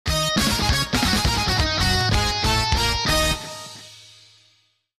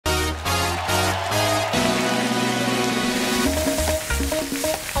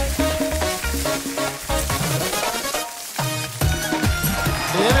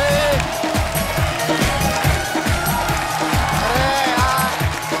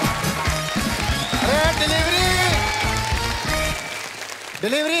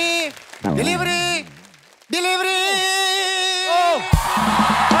Delivery delivery delivery.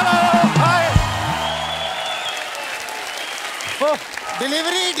 Hello hi.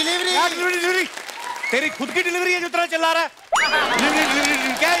 Delivery delivery delivery तेरी खुद की डिलीवरी है जो तरह चला रहा है। डिलीवरी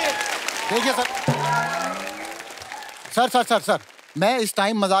डिलीवरी क्या है ये? देखिए sir sir sir sir sir मैं इस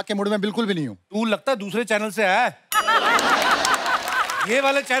टाइम मजाक के मूड में बिल्कुल भी नहीं हूँ। तू लगता है दूसरे चैनल से है। ये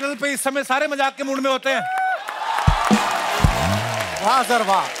वाले चैनल पे इस समय सारे मजाक के मूड में होते हैं। वाह सर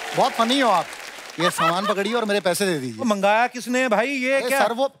वाह, बहुत फनी हो आप। ये सामान पकड़िए और मेरे पैसे दे दीजिए। मंगाया किसने भाई ये क्या?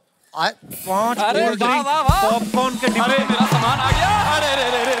 सर वो 5 पॉपकॉर्न के डिब्बे। मेरा सामान आ गया। अरे रे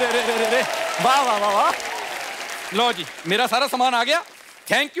रे रे रे रे रे। वाह वाह वाह वाह। लो जी मेरा सारा सामान आ गया।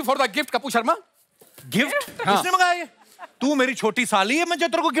 Thank you for the gift Kapoor Sharma. Gift किसने मंगाया ये? तू मेरी छोटी साली है, मैं जो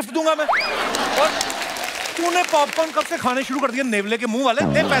तेरे को गिफ्ट दूंगा मैं। और तूने पॉपकॉर्न कब से खाने शुरू कर दिया नेवले के मुंह वाले?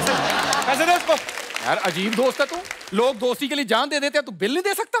 दे पैसे, पैसे दे उसको। यार अजीब दोस्त है तू, लोग दोस्ती के लिए जान दे देते हैं, तू बिल नहीं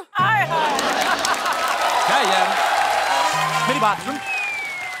दे सकता? क्या यार? मेरी बात सुन,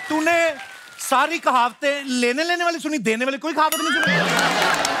 तूने सारी कहावतें लेने लेने वाली सुनी, देने वाली कोई कहावत नहीं सुनी?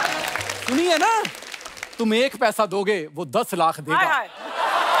 सुनी है ना, तुम 1 पैसा दोगे वो 10 लाख देगा।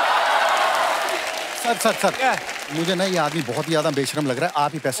 सर सर सर क्या? मुझे ना ये आदमी बहुत ही ज्यादा बेशरम लग रहा है,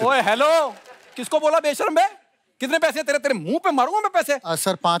 आप ही पैसे। ओए हेलो, किसको बोला बेशरम बे? कितने पैसे तेरे? तेरे मुंह पे मारूंगा मैं पैसे।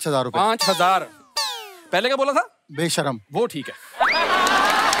 सर 5000 रुपए। 5000? पहले क्या बोला था? बेशरम। वो ठीक है,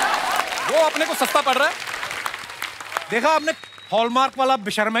 वो अपने को सस्ता पड़ रहा है। देखा आपने, हॉलमार्क वाला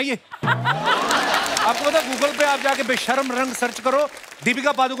बेशर्म है ये। आपको पता गूगल पे आप जाके बेशर्म रंग सर्च करो,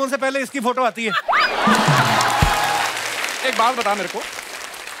 दीपिका पादुकोण से पहले इसकी फोटो आती है। एक बात बता मेरे को,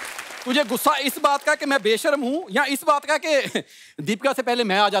 तुझे गुस्सा इस बात का कि मैं बेशर्म हूं या इस बात का कि दीपिका से पहले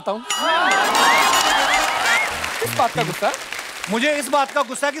मैं आ जाता हूं? इस बात का गुस्सा? मुझे इस बात का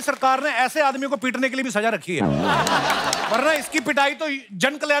गुस्सा है कि सरकार ने ऐसे आदमियों को पीटने के लिए भी सजा रखी है, वरना इसकी पिटाई तो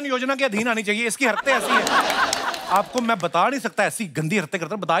जन कल्याण योजना के अधीन आनी चाहिए। इसकी हरकतें ऐसी है, आपको मैं बता नहीं सकता, ऐसी गंदी हरकतें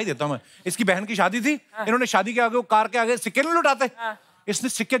करता, बता ही देता हूं मैं। इसकी बहन की शादी थी, इन्होंने शादी के आगे वो कार के आगे सिक्के नहीं लुटाते, इसने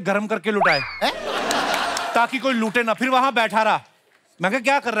सिक्के गर्म करके लुटाए ताकि कोई लूटे ना। फिर वहां बैठा रहा, मैं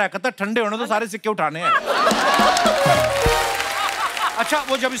क्या कर रहा है? कहता ठंडे होने तो सारे सिक्के उठाने हैं। अच्छा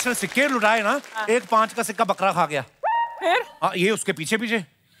वो जब इसने सिक्के लुटाए ना, एक 5 का सिक्का बकरा खा गया। फिर? हाँ, ये उसके पीछे पीछे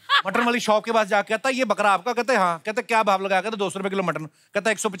मटन वाली शॉप के पास जाके कहता ये बकरा आपका? कहते हाँ। कहते क्या भाव लगाया? कहते 200 रुपए किलो मटन।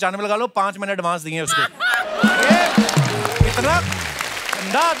 कहता 195 लगा लो, 5 महीने एडवांस दिए उसके। इतना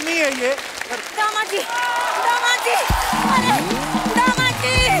ठंडा आदमी है ये। दामाद जी, दामाद जी, अरे दामाद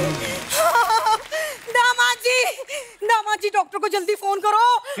जी, दामाद जी, दामाद जी, डॉक्टर को जल्दी फोन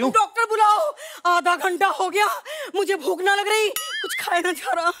करो। डॉक्टर बुलाओ, आधा घंटा हो गया, मुझे भूख ना लग रही, कुछ खाए ना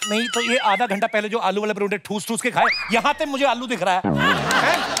जा रहा। नहीं तो ये आधा घंटा पहले जो आलू वाले परोठे ठूस ठूस के खाए, यहाँ तक मुझे आलू दिख रहा है।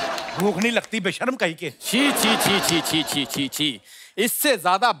 भूख नहीं लगती बेशर्म कहीं के। छी छी छी छी छी छी छी छी, इससे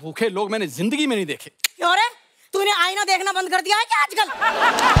ज्यादा भूखे लोग मैंने जिंदगी में नहीं देखे। क्यों रे, तूने आईना देखना बंद कर दिया है क्या आजकल?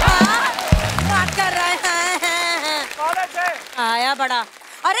 बात कर रहे हैं। आया बड़ा।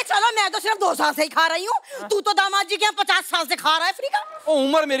 अरे चलो, मैं तो सिर्फ 2 साल से ही खा रही हूँ, तू तो दामाद जी के यहाँ 50 साल से खा रहा है फ्री का।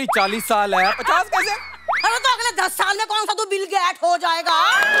 उम्र मेरी 40 साल है, 50 कैसे? अरे तो अगले 10 साल में कौन सा तू बिल गेट हो जाएगा?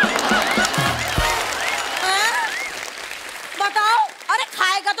 बताओ। अरे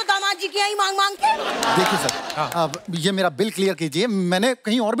खाएगा तो दामाद जी के यहाँ ही मांग मांग के। देखिए सर, अब ये मेरा बिल क्लियर कीजिए, मैंने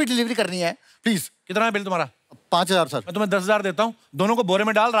कहीं और भी डिलीवरी करनी है प्लीज। कितना है बिल तुम्हारा? 5000 सर। मैं तुम्हें 10,000 देता हूँ, दोनों को बोरे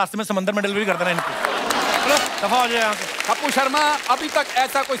में डाल, रास्ते में समंदर में डिलीवरी कर देना इनको। चलो दफा हो जाए यहाँ से। कपूर शर्मा, अभी तक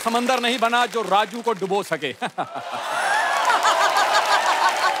ऐसा कोई समंदर नहीं बना जो राजू को डुबो सके। ये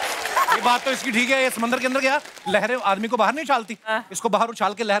बात तो इसकी ठीक है, ये समंदर के अंदर गया, लहरें आदमी को बाहर नहीं उछालती, इसको बाहर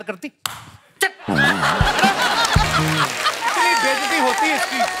उछाल के लहर करती। इतनी बेइज्जती होती है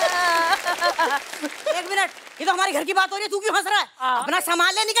इसकी। 1 मिनट, ये तो हमारे घर की बात हो रही है, तू क्यों हंस रहा है? अपना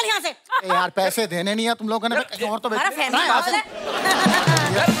सामान ले, निकल यहाँ से। यार पैसे देने नहीं है तुम लोगों ने, और तो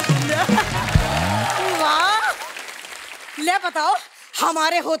वाह, ले बताओ,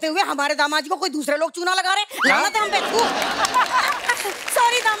 हमारे होते हुए हमारे दामाद जी को कोई दूसरे लोग चूना लगा रहे, लानत है हम पे।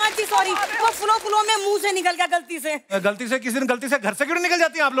 सॉरी दामाद जी, सॉरी, वो फुलो में मुंह से निकल गया गलती से। गलती से? किसी दिन गलती से घर से क्यों निकल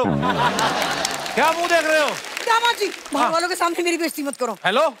जाती हैं आप लोग? क्या मुंह देख रहे हो? दामाद जी, बाहर वालों के सामने मेरी बेइज्जती मत करो।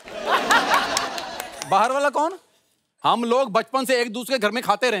 हेलो, बाहर वाला कौन? हम लोग बचपन से एक दूसरे के घर में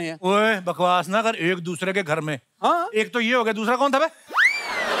खाते रहे हैं। ओए बकवास ना कर, एक दूसरे के घर में। हाँ, एक तो ये हो गया, दूसरा कौन था बे?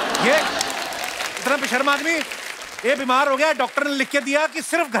 ये इतना बेशर्म आदमी, ये बीमार हो गया, डॉक्टर ने लिख के दिया कि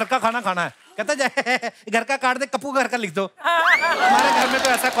सिर्फ घर का खाना खाना है। कहता जाए घर का काट दे, कपूर घर का लिख दो। हमारे घर में तो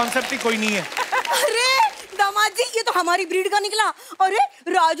ऐसा कॉन्सेप्ट ही कोई नहीं है। अरे दामाद जी, ये तो हमारी ब्रीड का निकला। अरे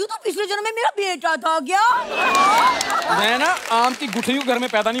राजू तो पिछले जन्म में मेरा बेटा था क्या? मैं ना आम की गुठलियों घर में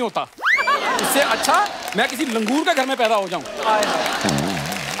पैदा नहीं होता, इससे अच्छा मैं किसी लंगूर के घर में पैदा हो जाऊं।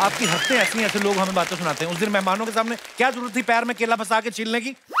 आपकी हरकतें ऐसी हैं, ऐसे लोग हमें बातें सुनाते हैं। उस दिन मेहमानों के सामने क्या जरूरत थी पैर में केला फंसा के छीलने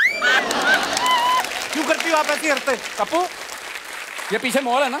की? क्यों करती हो आप ऐसी हरकतें? कप्पू, ये पीछे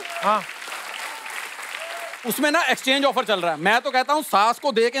मॉल है ना? हाँ, उसमें ना एक्सचेंज ऑफर चल रहा है। मैं तो कहता हूँ सास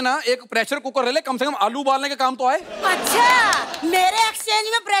को दे के ना एक प्रेशर कुकर ले ले, कम से कम आलू उबालने के काम तो आए। अच्छा, मेरे एक्सचेंज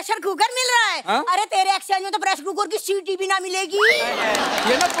में प्रेशर कुकर मिल रहा है? हाँ? अरे तेरे एक्सचेंज में तो प्रेशर कुकर की सीटी भी ना मिलेगी।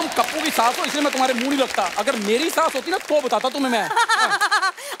 ये ना तुम कप्पू की सास हो इसलिए मैं तुम्हारे मुंह नहीं लगता। अगर मेरी सास होती ना तो बताता तुम्हें मैं।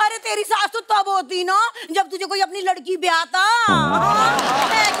 अरे तेरी सास तो तब होती ना जब तुझे कोई अपनी लड़की ब्याहता।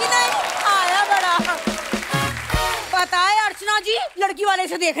 है कि नहीं? आया बड़ा। पता है अर्चना जी लड़की वाले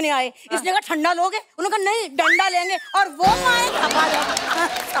से देखने आए, इसने कहा ठंडा लोगे, उन्होंने कहा नहीं डंडा लेंगे, और वो माए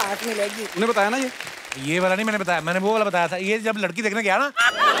साथ मिलेगी। उन्हें बताया ना ये वाला नहीं मैंने बताया, मैंने वो वाला बताया था। ये जब लड़की देखने गया ना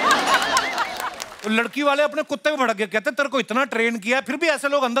तो लड़की वाले अपने कुत्ते को भड़क गए, कहते तेरे को इतना ट्रेन किया फिर भी ऐसे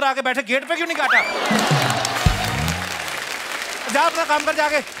लोग अंदर आके बैठे, गेट पे क्यों नहीं काटा? जा अपना काम कर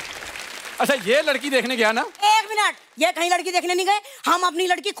जाके। अच्छा ये लड़की देखने गया ना? एक मिनट, ये कहीं लड़की देखने नहीं गए, हम अपनी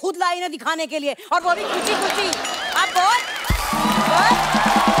लड़की खुद लाई ना दिखाने के लिए, और वो भी खुशी खुशी। अब बोल।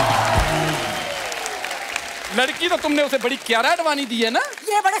 लड़की तो तुमने उसे बड़ी क्यारा अडवाणी दी है ना?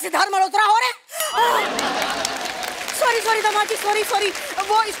 ये बड़े सिद्धार्थ मल्होत्रा हो रहे। सॉरी दामाद जी, सॉरी।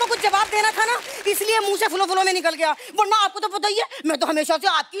 वो इसको कुछ जवाब देना था ना, इसलिए मुंह से फुलो में निकल गया, वरना आपको तो पता ही है मैं तो हमेशा से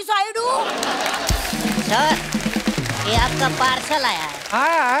आपकी साइड हूँ। सर, ये आपका पार्सल आया है।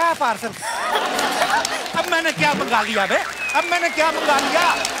 आया पार्सल। अब मैंने क्या मंगा लिया बे? अब मैंने क्या मंगा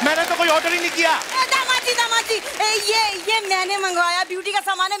लिया? मैंने तो कोई ऑर्डर ही नहीं किया। दामाद जी, ये मैंने मंगवाया, ब्यूटी का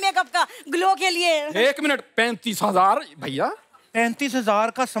सामान है, मेकअप का, ग्लो के लिए। 1 मिनट, 35,000 भैया?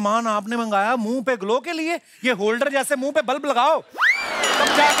 35,000 का सामान आपने मंगाया मुंह पे ग्लो के लिए? ये होल्डर जैसे मुंह पे बल्ब लगाओ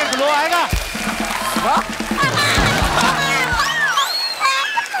तब जाके ग्लो आएगा।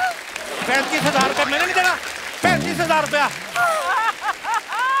 35,000 का मैंने नहीं देना। 35,000 रुपया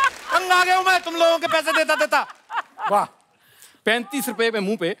तंग आ गया हूं मैं तुम लोगों के पैसे देता। वाह, 35 रुपए पे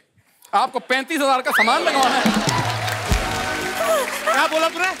मुंह पे आपको 35,000 का सामान लगवाना है? क्या बोला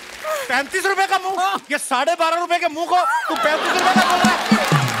तूने? 35 रुपए का मुंह? ये 12.5 रुपए के मुंह को तू 35 रुपए का बोल रहा है?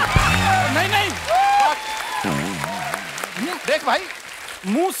 नहीं, देख भाई,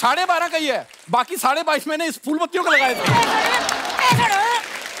 मुंह 12.5 का ही है, बाकी 22.5 मैंने इस फूल बत्तियों का लगाए थे।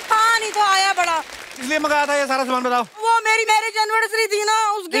 हाँ, नहीं तो आया बड़ा, इसलिए मंगाया था ये सारा सामान। बताओ। वो मेरी मैरिज एनिवर्सरी थी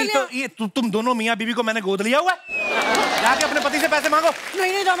ना, उसके लिए। तो ये तुम दोनों मियाँ बीवी को मैंने गोद लिया हुआ है? जाके अपने पति से पैसे मांगो।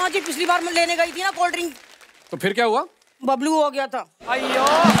 नहीं दामाद जी, पिछली बार मैं लेने गई थी ना कोल्ड ड्रिंक। तो फिर क्या हुआ? बबलू हो गया था। अयो,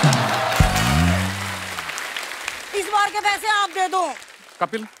 इस बार के पैसे आप दे दो।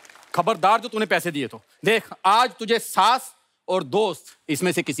 कपिल, खबरदार जो तूने पैसे दिए तो देख, आज तुझे सास और दोस्त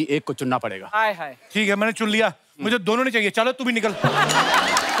इसमें से किसी एक को चुनना पड़ेगा। हाय ठीक है, मैंने चुन लिया, मुझे दोनों नहीं चाहिए। चलो तू भी निकल।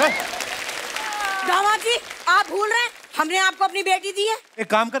 दामाद जी आप भूल रहे हैं, हमने आपको अपनी बेटी दी है। एक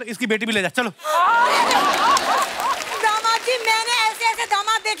काम कर, इसकी बेटी भी ले जा। चलो। दामाद जी मैंने ऐसे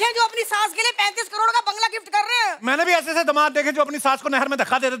दामाद देखे जो अपनी सास के लिए 35 करोड़ का बंगला गिफ्ट कर रहे हैं। मैंने भी ऐसे दामाद देखे जो अपनी सास को नहर में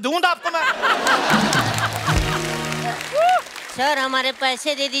धक्का देते। दूंगा आपको मैं। सर हमारे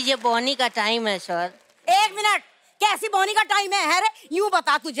पैसे दे दीजिए, बोहनी का टाइम है सर। 1 मिनट, कैसी बोनी का टाइम है? अरे यूं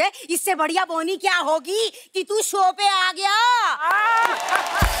बता, तुझे इससे बढ़िया बोनी क्या होगी कि तू शो पे आ गया।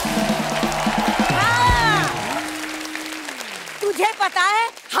 तुझे पता है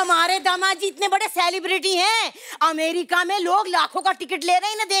हमारे दामाद जी इतने बड़े सेलिब्रिटी हैं, अमेरिका में लोग लाखों का टिकट ले रहे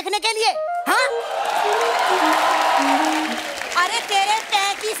हैं इन्हें देखने के लिए। हाँ? अरे तेरे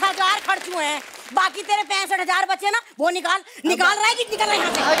 35,000 खर्च हुए हैं, बाकी तेरे 65,000 बचे ना, वो निकाल रहा है कि निकल रहा है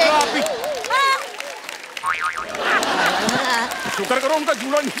यहाँ से? शुक्र करो उनका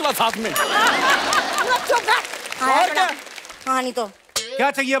जूड़ा निकला साथ में। और क्या? हाँ, नहीं तो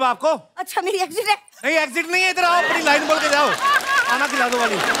क्या चाहिए अब आपको? अच्छा मेरी एग्जिट है। नहीं एग्जिट नहीं है, इधर आओ, अपनी लाइन बोल के जाओ। खाना खिला दो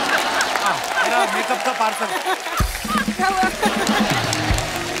वाली। मेरा मेकअप का पार्सल।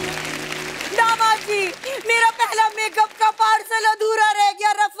 दामाद जी मेरा पहला मेकअप का पार्सल अधूरा रह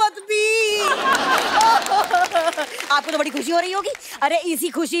गया, रफत भी। आपको तो बड़ी खुशी हो रही होगी। अरे इसी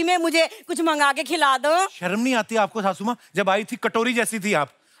खुशी में मुझे कुछ मंगा के खिला दो। शर्म नहीं आती आपको सासू माँ? जब आई थी कटोरी जैसी थी आप,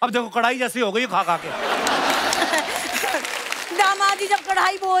 अब देखो कढ़ाई जैसी हो गई खा के। दामाद जी जब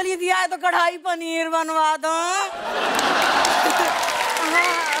कढ़ाई बोल ही दिया है तो कढ़ाई पनीर बनवा दो।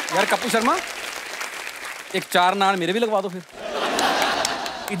 यार कपिल शर्मा, एक 4 नान मेरे भी लगवा दो फिर।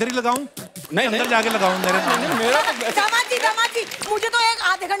 इधर ही लगाऊं? नहीं अंदर जाके लगाऊं मेरे? मेरा दामाद जी मुझे तो एक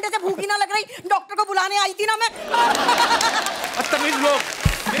आधे घंटे से भूख ही ना लग रही, डॉक्टर को बुलाने आई थी ना मैं। बदतमीज लोग,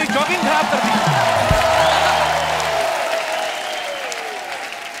 मेरी जॉगिंग खराब कर दी।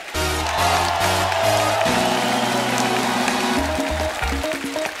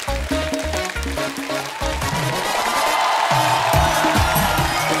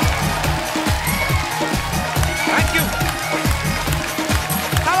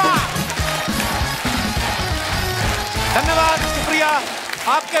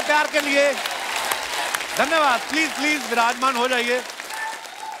 आपके प्यार के लिए धन्यवाद। प्लीज प्लीज विराजमान हो जाइए।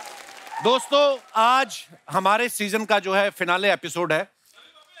 दोस्तों, आज हमारे सीजन का जो है फिनाले एपिसोड है।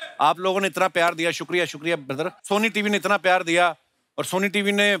 आप लोगों ने इतना प्यार दिया, शुक्रिया शुक्रिया ब्रदर। सोनी टीवी ने इतना प्यार दिया और सोनी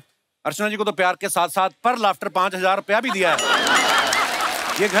टीवी ने अर्चना जी को तो प्यार के साथ साथ पर लाफ्टर 5,000 रुपया भी दिया है।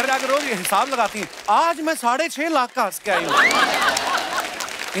 ये घर जाकर रोज ये हिसाब लगाती हैं। आज मैं 6.5 लाख का हंस के आई हूँ।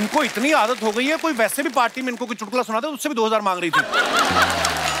 इनको इतनी आदत हो गई है, कोई वैसे भी पार्टी में इनको कोई चुटकुला सुनाता है उससे भी 2,000 मांग रही थी।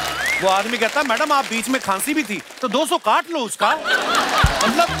 वो आदमी कहता, मैडम आप बीच में खांसी भी थी तो 200 काट लो उसका।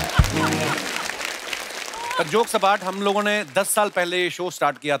 मतलब जोक सपाट, हम लोगों ने 10 साल पहले ये शो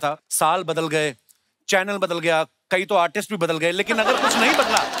स्टार्ट किया था। साल बदल गए, चैनल बदल गया, कई तो आर्टिस्ट भी बदल गए, लेकिन अगर कुछ नहीं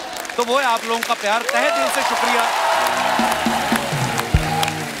बदला तो वो है आप लोगों का प्यार। तहे दिल से शुक्रिया,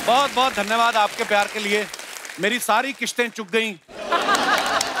 बहुत बहुत धन्यवाद आपके प्यार के लिए। मेरी सारी किस्तें चुक गई।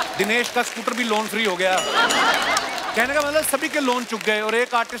 दिनेश का स्कूटर भी लोन फ्री हो गया। कहने का मतलब सभी के लोन चुक गए और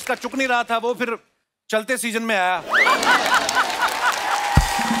एक आर्टिस्ट का चुक नहीं रहा था, वो फिर चलते सीजन में आया।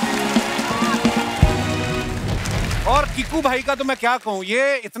 और किकू भाई का तो मैं क्या कहूं,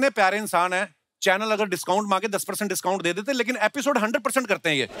 ये इतने प्यारे इंसान है। चैनल अगर डिस्काउंट मांगे 10% डिस्काउंट दे देते, लेकिन एपिसोड 100% करते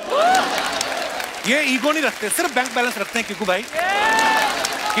हैं ये ईगो नहीं रखते, सिर्फ बैंक बैलेंस रखते हैं किकू भाई।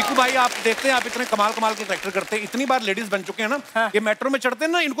 किकू भाई आप देखते हैं, आप इतने कमाल कमाल के कैरेक्टर करते हैं। इतनी बार लेडीज बन चुके हैं ना, ये मेट्रो में चढ़ते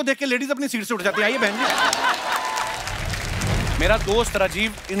हैं ना, इनको देख के लेडीज अपनी सीट से उठ जाती है। आइए बहन जी। मेरा दोस्त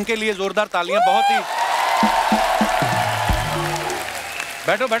राजीव, इनके लिए जोरदार तालियां। बहुत ही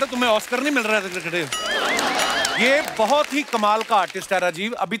बैठो बैठो, तुम्हें ऑस्कर नहीं मिल रहा है। ये बहुत ही कमाल का आर्टिस्ट है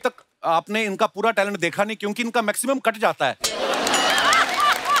राजीव। अभी तक आपने इनका पूरा टैलेंट देखा नहीं, क्योंकि इनका मैक्सिमम कट जाता है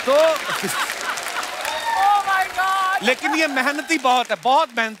तो लेकिन ये मेहनती बहुत है, बहुत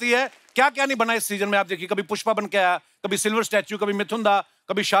मेहनती है। क्या क्या नहीं बना इस सीजन में, आप देखिए। कभी पुष्पा बन के आया, कभी सिल्वर स्टैच्यू, कभी मिथुन दा,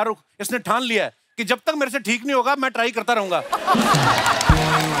 कभी शाहरुख। इसने ठान लिया है कि जब तक मेरे से ठीक नहीं होगा मैं ट्राई करता रहूंगा।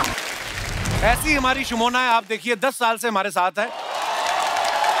 ऐसी हमारी शुमोना है, आप देखिए 10 साल से हमारे साथ है।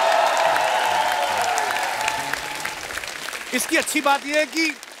 इसकी अच्छी बात यह है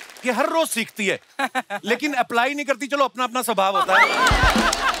कि ये हर रोज सीखती है, लेकिन अप्लाई नहीं करती। चलो अपना अपना स्वभाव होता है।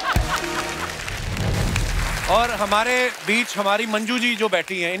 और हमारे बीच हमारी मंजू जी जो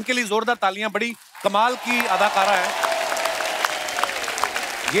बैठी हैं, इनके लिए जोरदार तालियां। बड़ी कमाल की अदाकारा है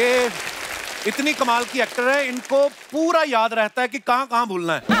ये, इतनी कमाल की एक्टर है, इनको पूरा याद रहता है कि कहां कहां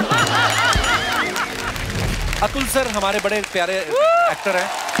भूलना है। अतुल सर हमारे बड़े प्यारे एक्टर हैं।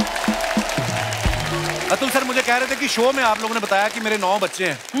 अतुल सर मुझे कह रहे थे कि शो में आप लोगों ने बताया कि मेरे 9 बच्चे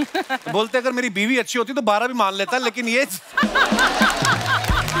हैं। तो बोलते अगर मेरी बीवी अच्छी होती तो 12 भी मान लेता, लेकिन ये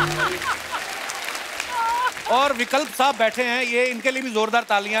और विकल्प साहब बैठे हैं, ये इनके लिए भी जोरदार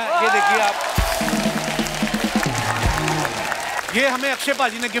तालियां। ये देखिए आप, ये हमें अक्षय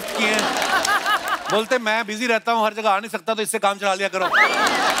पाजी ने गिफ्ट किए हैं। बोलते मैं बिजी रहता हूं, हर जगह आ नहीं सकता, तो इससे काम चला लिया करो।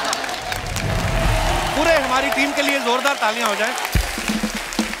 पूरे हमारी टीम के लिए जोरदार तालियां हो जाएं।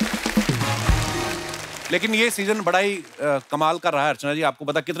 लेकिन ये सीजन बड़ा ही कमाल का रहा है अर्चना जी। आपको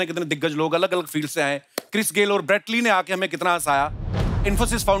पता कितने कितने दिग्गज लोग अलग अलग फील्ड से आए। क्रिस गेल और ब्रेट ली ने आके हमें कितना हंसाया।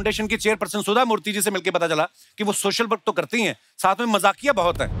 इन्फोसिस फाउंडेशन की चेयरपर्सन सुधा मूर्ति जी से मिलकर पता चला कि वो सोशल वर्क तो करती हैं, साथ में मजाकिया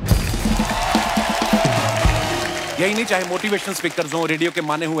बहुत है। यही नहीं, चाहे मोटिवेशनल स्पीकर्स हों, रेडियो के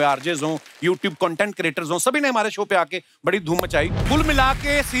माने हुए आरजेस हों, यूट्यूब कंटेंट क्रिएटर्स हों, सभी ने हमारे शो पे आके बड़ी धूम मचाई। कुल मिला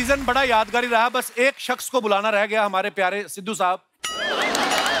के सीजन बड़ा यादगारी रहा। बस एक शख्स को बुलाना रह गया, हमारे प्यारे सिद्धू साहब।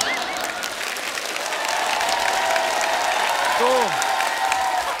 तो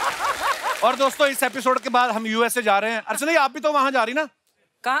और दोस्तों, इस एपिसोड के बाद हम यूएसए जा रहे हैं। अर्चना, आप भी तो वहां जा रही ना?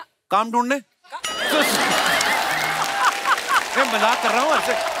 कहाँ? काम ढूंढने। मैं मजाक कर रहा हूँ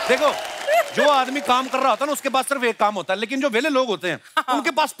अर्चना। देखो, जो आदमी काम कर रहा होता है ना, उसके पास सिर्फ एक काम होता है, लेकिन जो वेले लोग होते हैं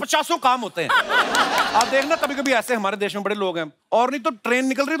उनके पास 50 काम होते हैं। आप देखना, कभी कभी ऐसे हमारे देश में बड़े लोग हैं, और नहीं तो ट्रेन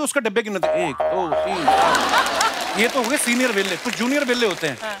निकल रही तो उसका डब्बे गिनते 1 2 3 4। ये तो हो गए सीनियर वेले। कुछ जूनियर वेले होते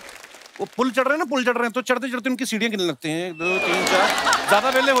हैं, वो पुल चढ़ रहे हैं ना, पुल चढ़ रहे हैं तो चढ़ते चढ़ते उनकी सीढ़ियां गिनने लगते हैं 1 2 3 4। ज्यादा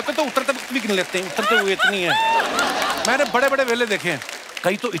वेले होते तो उतरते भी गिन लेते हैं, उतरते हुए इतनी है। मैंने बड़े बड़े वेले देखे हैं।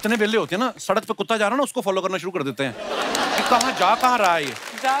 कई तो इतने वेले होते हैं ना, सड़क पे कुत्ता जा रहा है ना, उसको फॉलो करना शुरू कर देते हैं कि कहाँ रहा है ये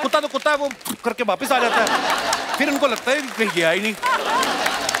कुत्ता। तो कुत्ता है, वो करके वापस आ जाता है। फिर उनको लगता है कि गया ही नहीं।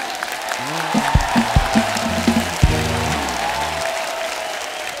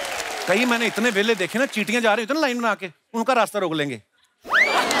 कई मैंने इतने वेले देखे ना, चींटियां जा रही होती है ना लाइन बना के, उनका रास्ता रोक लेंगे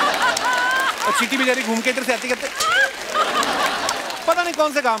और चींटी बेचारी घूम के इधर से आती, कहते पता नहीं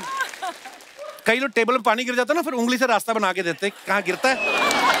कौन से काम। कई लोग टेबल पे पानी गिर जाता है ना, फिर उंगली से रास्ता बना के देते, कहाँ गिरता है।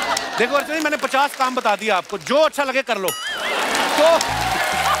 देखो अर्चना, मैंने 50 काम बता दिया आपको, जो अच्छा लगे कर लो। तो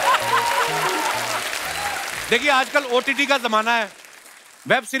देखिए, आजकल OTT का जमाना है,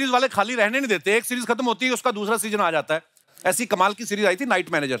 वेब सीरीज वाले खाली रहने नहीं देते। एक सीरीज खत्म होती है, उसका दूसरा सीजन आ जाता है। ऐसी कमाल की सीरीज आई थी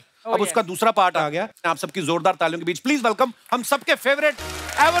नाइट मैनेजर। अब उसका दूसरा पार्ट आ गया। आप सबकी जोरदार तालियों के बीच प्लीज वेलकम हम सबके favourite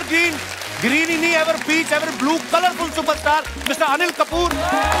evergreen, green in ever peach ever blue colourful superstar mister Anil Kapoor.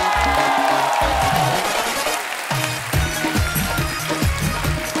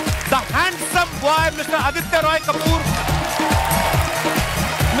 The handsome boy mister Aditya Roy Kapoor,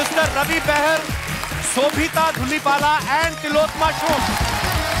 mister Ravi Behl, Sobhita Dhulipala and Tilottama Shome.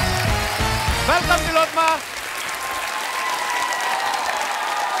 Welcome Tilottama.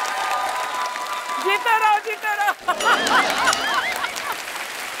 जीते रहो, जीते रहो।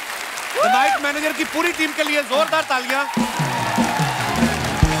 द नाइट मैनेजर की पूरी टीम के लिए जोरदार तालियां।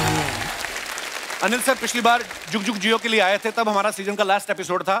 अनिल सर पिछली बार जुग जुग जियो के लिए आए थे, तब हमारा सीजन का लास्ट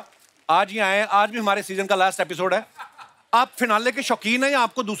एपिसोड था। आज ही आए, आज भी हमारे सीजन का लास्ट एपिसोड है। आप फिनाले के शौकीन हैं या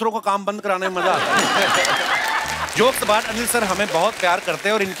आपको दूसरों का काम बंद कराने में मजा आता है? जोक्स के बाद अनिल सर हमें बहुत प्यार करते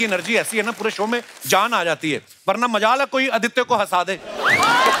हैं और इनकी एनर्जी ऐसी है ना, पूरे शो में जान आ जाती है। वरना मजाल है कोई आदित्य को हंसा दे।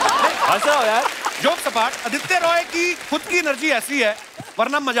 हंसाओ यार। जोक्स अपार्ट, आदित्य रॉय की खुद की एनर्जी ऐसी है,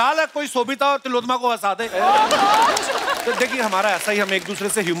 वरना मजाल है कोई शोभिता और तिलोत्मा को हंसा दे। तो देखिए हमारा ऐसा ही, हम एक दूसरे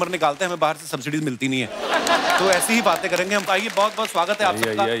से ह्यूमर निकालते हैं, हमें बाहर से सब्सिडीज मिलती नहीं है, तो ऐसी ही बातें करेंगे हम। आइए, बहुत बहुत स्वागत है आप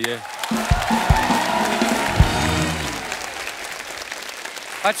सबका।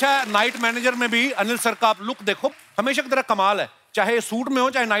 अच्छा, नाइट मैनेजर में भी अनिल सर का आप लुक देखो, हमेशा की तरह कमाल है, चाहे सूट में हो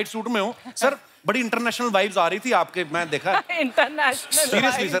चाहे नाइट सूट में हो। सर बड़ी इंटरनेशनल वाइब्स आ रही थी आपके, मैं देखा। इंटरनेशनल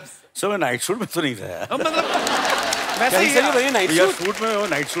सीरियसली सर मैं नाइट सूट में तो नहीं था यार। मतलब वैसे ही है। नाइट सूट में हो,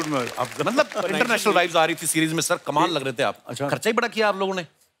 नाइट सूट में मतलब इंटरनेशनल वाइब्स आ रही थी सीरीज में। सर कमाल लग रहे थे आप। अच्छा। खर्चा ही बड़ा किया आप लोगों ने।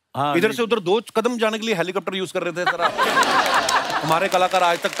 हाँ, इधर से उधर 2 कदम जाने के लिए हेलीकॉप्टर यूज कर रहे थे सर आप। हमारे कलाकार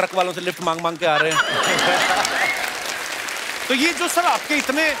आज तक ट्रक वालों से लिफ्ट मांग मांग के आ रहे हैं। तो ये जो सर आपके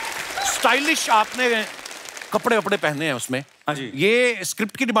इतने स्टाइलिश आपने कपड़े वपड़े पहने हैं उसमें, हाँ जी, ये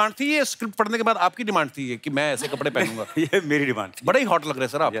स्क्रिप्ट की डिमांड थी, ये स्क्रिप्ट पढ़ने के बाद आपकी डिमांड थी ये कि मैं ऐसे कपड़े पहनूंगा? ये मेरी डिमांड थी। बड़े ही हॉट लग रहे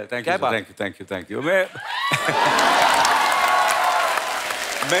हैं सर आप। क्या बात? Thank you.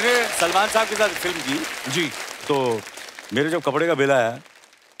 मैंने सलमान साहब के साथ फिल्म की जी, तो मेरे जब कपड़े का बिल आया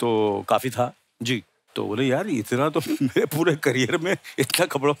तो काफी था जी। तो बोले यार इतना तो मेरे पूरे करियर में इतना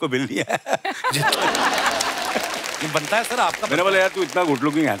कपड़ों का बिल नहीं आया। ये बनता है सर आपका। मैंने बोला यार तू इतना गुड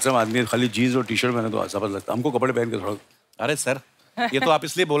लुकिंग हैंडसम आदमी है, खाली जीन्स और टी शर्ट पहने तो जबरदस्त लगता, हमको कपड़े पहन के थोड़ा। अरे सर ये तो आप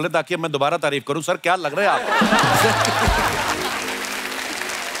इसलिए बोल रहे ताकि मैं दोबारा तारीफ करूं। सर क्या लग रहे हैं आप?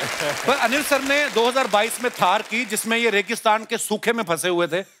 पर अनिल सर ने 2022 में थार की, जिसमें ये रेगिस्तान के सूखे में फंसे हुए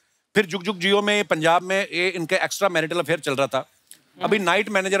थे। फिर जुग जुग जियो में, पंजाब में ये इनके एक्स्ट्रा मैरिटल अफेयर चल रहा था। अभी नाइट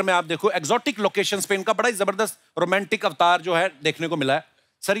मैनेजर में आप देखो एक्सोटिक लोकेशंस पे इनका बड़ा ही जबरदस्त रोमांटिक अवतार जो है देखने को मिला है।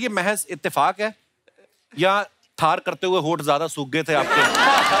 सर ये महज इत्तेफाक है या थार करते हुए होठ ज्यादा सूख गए थे आपके,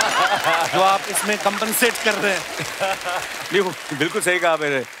 जो आप इसमें कंपनसेट कर रहे हैं? नहीं, बिल्कुल सही कहा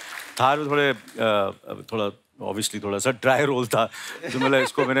मेरे। थार में थोड़ा ऑब्वियसली थोड़ा सा ड्राई रोल था, तो मतलब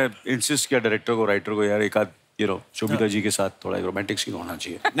इसको मैंने इंसिस्ट किया डायरेक्टर को, राइटर को, यार एक आध शोभिता जी के साथ थोड़ा रोमांटिक सीन होना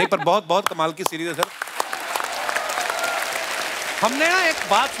चाहिए। नहीं पर बहुत बहुत कमाल की सीरीज है सर। हमने ना एक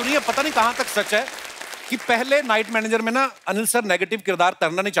बात सुनी है, पता नहीं कहां तक सच है, कि पहले नाइट मैनेजर में ना अनिल सर नेगेटिव किरदार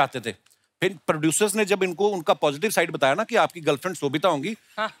करना नहीं चाहते थे। फिर प्रोड्यूसर्स ने जब इनको उनका पॉजिटिव साइड बताया ना कि आपकी गर्लफ्रेंड शोभिता होंगी,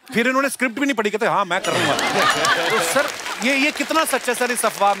 फिर इन्होंने स्क्रिप्ट भी नहीं पढ़ी, कहते हाँ मैं करूंगा। तो सर ये कितना सच है सर इस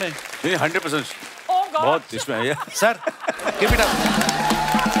अफवाह में? 100% बहुत इसमें है सर। Keep it up.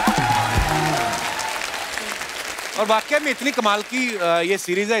 और वाकई में इतनी कमाल की ये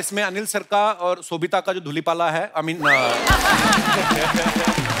सीरीज है, इसमें अनिल सर का और शोभिता का जो धुलीपाला है, आई मीन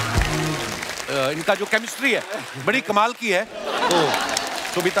इनका जो केमिस्ट्री है बड़ी कमाल की है। तो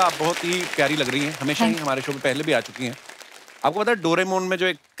शोभिता आप बहुत ही प्यारी लग रही हैं, हमेशा ही हमारे शो में पहले भी आ चुकी हैं। आपको पता है डोरेमोन में जो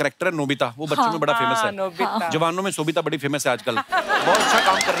एक कैरेक्टर है नोबिता, वो बच्चों में बड़ा फेमस है। जवानों में शोभिता बड़ी फेमस है आजकल। बहुत अच्छा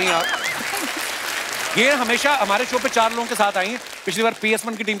काम कर रही हैं आप। ये हमेशा हमारे शो पे 4 लोगों के साथ आई हैं। पिछली बार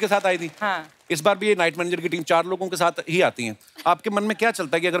PS1 की टीम के साथ आई थी। इस बार भी ये नाइट मैनेजर की टीम 4 लोगों के साथ ही आती हैं। आपके मन में क्या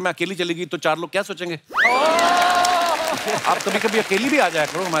चलता है कि अगर मैं अकेली चली गई तो 4 लोग क्या सोचेंगे? आप कभी कभी अकेली भी आ जाया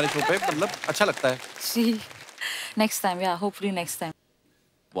करो हमारे शो पे, मतलब अच्छा लगता है। See, next time, yeah, hopefully next time.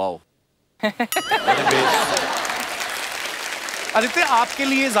 Wow. Aditya आपके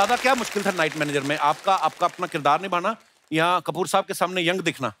लिए ज्यादा क्या मुश्किल था नाइट मैनेजर में? आपका अपना किरदार निभाना या कपूर साहब के सामने यंग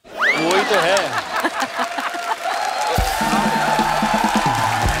दिखना? वही तो है।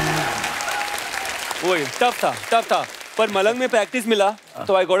 वही टफ था पर मलंग में प्रैक्टिस मिला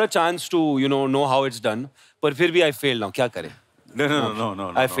तो I got a chance to know how it's done, पर फिर भी आई फेल नाउ, क्या करें?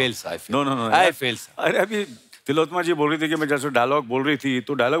 नो आई फेल्स अरे अभी तिलोत्मा जी बोल रही थी कि मैं जैसे डायलॉग बोल रही थी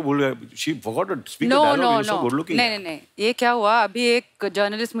तो डायलॉग भूल गया, she forgot to speak the dialogue, so good looking. नहीं, ये क्या हुआ, अभी एक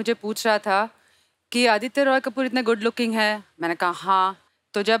जर्नलिस्ट मुझे पूछ रहा था कि आदित्य रॉय कपूर इतने गुड लुकिंग है। मैंने कहा हाँ,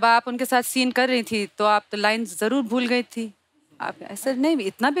 तो जब आप उनके साथ सीन कर रही थी तो आप तो लाइंस जरूर भूल गई थी। आप ऐसा नहीं,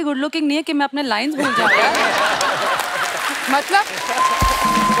 इतना भी गुड लुकिंग नहीं है कि मैं अपने लाइंस भूल जाऊँ यार। मतलब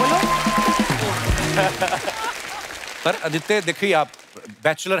बोलो। पर आदित्य देखिए, आप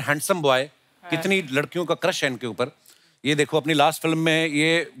बैचलर हैंडसम बॉय, कितनी लड़कियों का क्रश है इनके ऊपर। ये देखो, अपनी लास्ट फिल्म में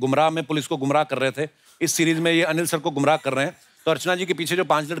ये गुमराह में पुलिस को गुमराह कर रहे थे, इस सीरीज में ये अनिल सर को गुमराह कर रहे हैं। तो अर्चना जी के पीछे जो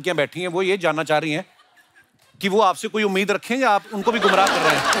 5 लड़कियां बैठी हैं वो ये जानना चाह रही हैं कि वो आपसे कोई उम्मीद रखें या आप उनको भी गुमराह कर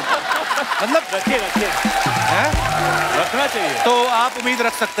रहे हैं। मतलब रखिए रखना चाहिए तो आप उम्मीद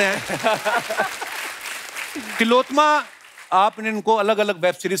रख सकते हैं। तिलोत्मा, आपने इनको अलग अलग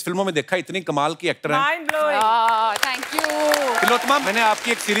वेब सीरीज फिल्मों में देखा, इतनी कमाल की एक्टर हैं। Thank you. तिलोत्मा, मैंने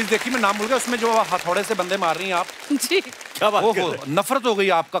आपकी एक सीरीज देखी, मैं नाम भूल गया, उसमें जो हथौड़े से बंदे मार रही हैं आप। जी। क्या बात कर रहे हैं? नफरत हो गई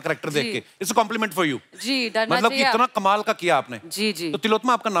आपका कैरेक्टर देख के। It's a compliment for you. जी, डरना मतलब कि चाहिए। इतना कमाल का किया आपने। जी जी। तो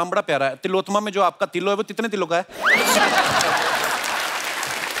तिलोत्मा, आपका नाम बड़ा प्यारा है। तिलोत्मा में जो आपका तिलो है वो कितने तिलों का है?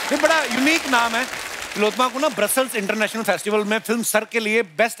 ये बड़ा यूनिक नाम है। तिलोत्मा को ना ब्रसल्स इंटरनेशनल फेस्टिवल में फिल्म सर के लिए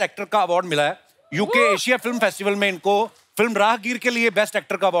बेस्ट एक्टर का अवार्ड मिला है। यूके एशिया फिल्म फेस्टिवल में इनको फिल्म राहगीर के लिए बेस्ट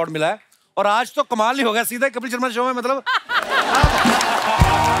एक्टर का अवार्ड मिला है। और आज तो कमाल ही हो गया, सीधा कपिल शर्मा शो में। मतलब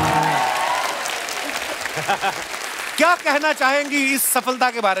क्या कहना चाहेंगी इस सफलता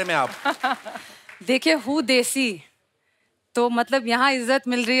के बारे में आप? देखिए, हूँ देसी, तो मतलब यहाँ इज्जत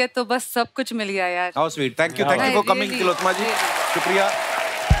मिल रही है तो बस सब कुछ मिल गया यार। How sweet. Thank you for coming Tilottama जी। शुक्रिया।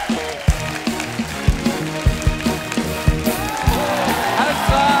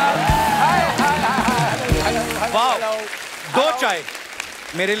 वाह, 2 चाय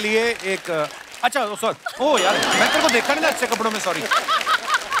मेरे लिए। एक अच्छा सॉरी, ओ यार मैं तेरे को देखा नहीं ना अच्छे कपड़ों में, sorry.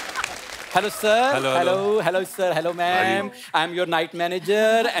 Hello sir. Hello sir. Hello ma'am. I'm your night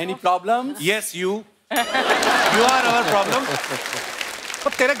manager. Any problems? Yes, you are our problem. तो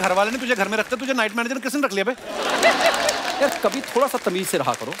तेरे घर वाले ने तुझे घर में रखते, तुझे नाइट मैनेजर किसने रख लिया बे? यार कभी थोड़ा सा तमीज से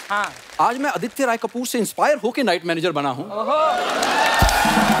रहा करो। हाँ। आज मैं आदित्य राय कपूर से इंस्पायर होके नाइट मैनेजर बना हूँ।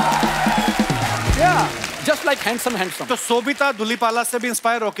 Just like handsome. तो सोभिता धुलीपाला से भी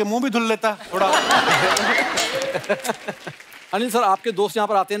इंस्पायर होके मुंह भी धुल लेता थोड़ा। अनिल सर, आपके दोस्त यहाँ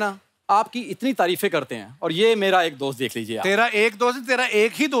पर आते हैं ना, आपकी इतनी तारीफें करते हैं। और ये मेरा एक दोस्त देख लीजिए आप। तेरा एक दोस्त है? तेरा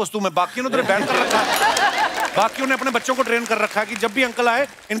एक ही दोस्त हूँ मैं, बाकी ने उधर बैठ कर रखा। बाकी ने अपने बच्चों को ट्रेन कर रखा कि जब भी अंकल आए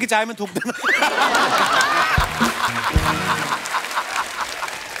इनकी चाय में थूक देना।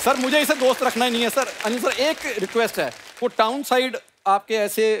 सर मुझे इसे दोस्त रखना ही नहीं है सर। अनिल सर, एक रिक्वेस्ट है, वो टाउन साइड आपके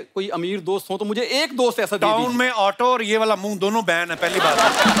ऐसे कोई अमीर दोस्त हो तो मुझे एक दोस्त ऐसा दे दीजिए। टाउन में ऑटो और ये वाला मुंह दोनों बैन है, पहली बात।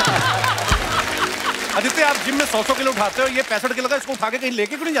 आदित्य, आप जिम में 100 किलो उठाते हो, ये 65 किलो का, इसको उठा के कहीं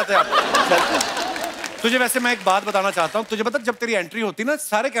लेके क्यों नहीं जाते आप? तुझे वैसे मैं एक बात बताना चाहता हूँ, तुझे पता जब तेरी एंट्री होती है ना,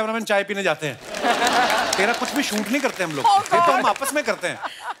 सारे कैमरामैन चाय पीने जाते हैं। तेरा कुछ भी शूट नहीं करते हम लोग, ये तो हम आपस में करते हैं।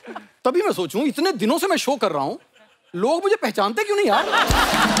 तभी मैं सोचूं, इतने दिनों से मैं शो कर रहा हूँ, लोग मुझे पहचानते क्यों नहीं यार?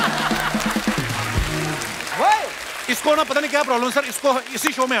 इसको ना पता नहीं क्या प्रॉब्लम सर, इसको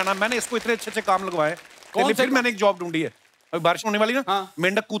इसी शो में आना। मैंने इसको इतने अच्छे काम लगवाए, फिर मैंने एक जॉब ढूंढी है। अभी बारिश होने वाली ना, हाँ।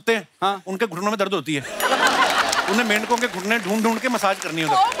 मेंढक कूदते हैं, हाँ। उनके घुटनों में दर्द होती है। उन्हें मेंढकों के घुटने ढूंढ के मसाज करनी है।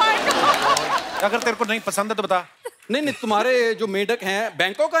 अगर तेरे को नहीं पसंद है तो बता। नहीं, तुम्हारे जो मेंढक हैं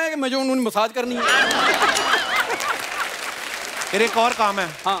बैंकॉक आए, मुझे उन्होंने मसाज करनी है। तेरे एक और काम है,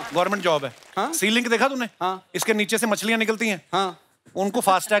 हाँ। गवर्नमेंट जॉब है, हाँ? सीलिंग देखा तूने, हाँ। इसके नीचे से मछलियां निकलती हैं, हाँ। उनको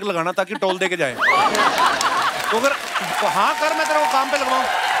फास्टैग लगाना ताकि टोल दे के जाए। तो अगर हाँ कर, मैं तेरे को काम पे लगवाऊं।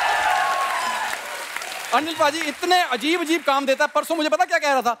 अनिल पाजी इतने अजीब अजीब काम देता है। परसों मुझे पता क्या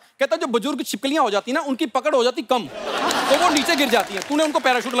कह रहा था, कहता जो बुजुर्ग छिपकलियां हो जाती ना, उनकी पकड़ हो जाती कम, तो वो नीचे गिर जाती हैं, तूने उनको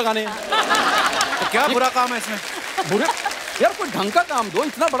पैराशूट लगाने हैं। तो क्या बुरा काम है इसमें? बुरे यार, कोई ढंग का काम दो,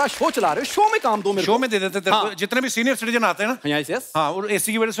 इतना बड़ा शो चला रहे हो, शो में काम दो मेरे को। शो में दे देते तेरे को। जितने भी सीनियर सिटीजन आते हैं ना, यस, हाँ, और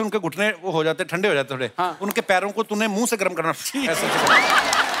एसी की वजह से उनके घुटने वो हो जाते, ठंडे हो जाते थोड़े, हाँ। उनके पैरों को तूने मुंह से गर्म करना।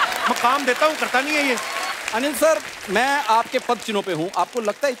 मैं काम देता हूँ, करता नहीं है ये। अनिल सर, मैं आपके पद चिन्हों पे हूँ, आपको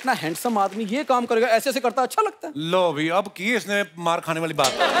लगता है इतना हैंडसम आदमी ये काम करेगा, ऐसे ऐसे करता अच्छा लगता है? लो भी, अब की इसने मार खाने वाली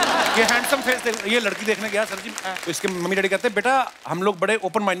बात। ये हैंडसम फेस, ये लड़की देखने गया सर जी, तो इसके मम्मी डैडी कहते हैं बेटा हम लोग बड़े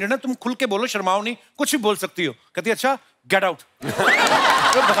ओपन माइंडेड हैं, तुम खुल के बोलो, शर्माओ नहीं, कुछ भी बोल सकती हो। कहती अच्छा गेट आउट।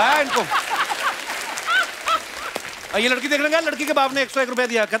 तो बताया इनको। ये लड़की देखने गया, लड़की के बाप ने 101 रुपया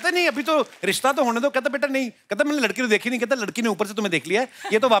दिया। कहता नहीं अभी तो रिश्ता तो होने दो। कहता बेटा नहीं, कहता मैंने लड़की तो देखी नहीं। कहता लड़की ने ऊपर से तुम्हें देख लिया है,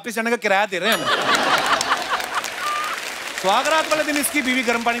 ये तो वापस जाने का किराया दे रहे हैं हम। स्वागरात वाले दिन इसकी बीवी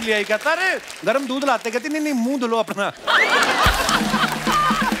गर्म पानी ले आई। कहता अरे गर्म दूध लाते। कहती नहीं मुंह धुलो अपना।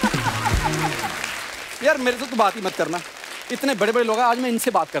 यार मेरे से तो बात ही मत करना, इतने बड़े बड़े लोग हैं, आज मैं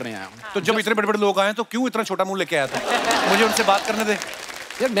इनसे बात करने आया हूँ। तो जब इतने बड़े बड़े लोग आए तो क्यों इतना छोटा मुंह लेके आया था? मुझे उनसे बात करने दे।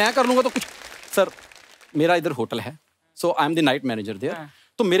 यार मैं कर लूंगा तो कुछ। सर मेरा इधर होटल है, सो I am the night manager there.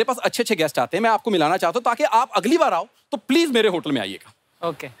 तो मेरे पास अच्छे अच्छे गेस्ट आते हैं, मैं आपको मिलाना चाहता हूँ, ताकि आप अगली बार आओ तो प्लीज मेरे होटल में आइएगा।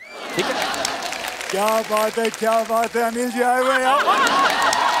 ओके ठीक है। क्या बात है अनिल जी आए हुए हैं यहाँ।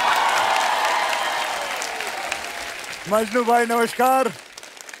 मजनू भाई नमस्कार।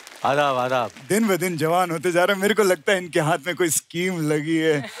 आदाब आदाब। दिन ब दिन जवान होते जा रहे हैं। मेरे को लगता है इनके हाथ में कोई स्कीम लगी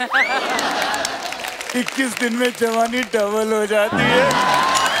है। 21 दिन में जवानी डबल हो जाती है।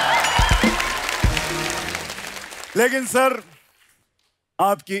 लेकिन सर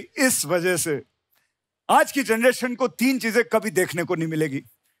आपकी इस वजह से आज की जनरेशन को 3 चीजें कभी देखने को नहीं मिलेगी।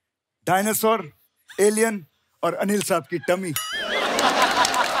 डायनासोर, एलियन और अनिल साहब की टमी।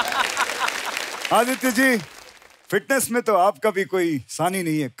 आदित्य जी फिटनेस में तो आपका भी कोई सानी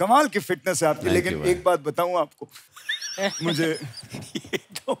नहीं है। कमाल की फिटनेस है आपकी। लेकिन एक बात बताऊं आपको,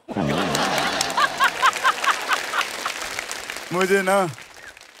 मुझे ना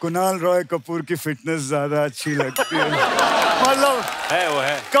कुणाल रॉय कपूर की फिटनेस ज्यादा अच्छी लगती है। मतलब है वो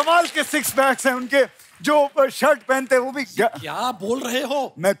है कमाल के 6 पैक्स हैं उनके। जो शर्ट पहनते हैं वो भी क्या बोल रहे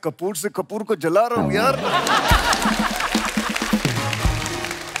हो? मैं कपूर से कपूर को जला रहा हूँ यार।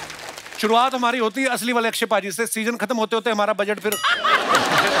 शुरुआत हमारी होती है असली वाले अक्षय पाजी से। सीजन खत्म होते होते हमारा बजट फिर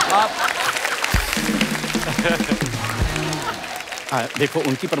आप देखो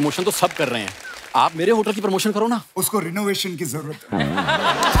उनकी प्रमोशन तो सब कर रहे हैं, आप मेरे होटल की प्रमोशन करो ना। उसको रिनोवेशन की जरूरत है।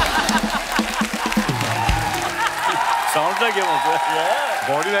 साउंड लाइक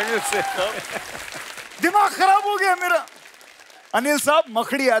बॉडी लैंग्वेज से दिमाग खराब हो गया मेरा। अनिल साहब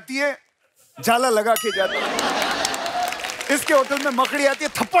मखड़ी आती है जाला लगा के जाती है। इसके होटल में मकड़ी आती है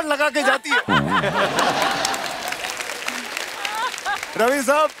थप्पड़ लगा के जाती है। रवि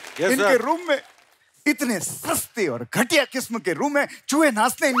साहब इनके रूम में इतने सस्ते और घटिया किस्म के रूम है, चूहे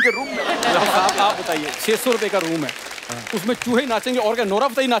नाचते हैं इनके रूम में। साहब आप बताइए 600 रुपए का रूम है, उसमें चूहे नाचेंगे और क्या नोरा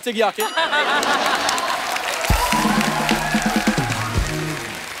फतेही नाचेगी आके?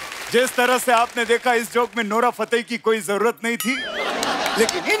 जिस तरह से आपने देखा इस जोक में नोरा फतेही की कोई जरूरत नहीं थी,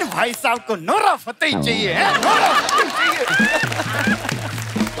 लेकिन इन भाई साहब को नोरा फतेही चाहिए है। नोरा फतेही चाहिए।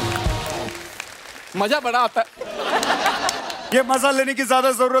 मजा बड़ा आता है। ये मजा लेने की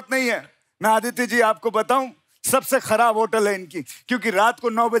ज्यादा जरूरत नहीं है। मैं आदित्य जी आपको बताऊं, सबसे खराब होटल है इनकी, क्योंकि रात को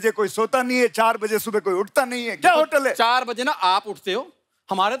 9 बजे कोई सोता नहीं है, 4 बजे सुबह कोई उठता नहीं है। क्या होटल है? 4 बजे ना आप उठते हो,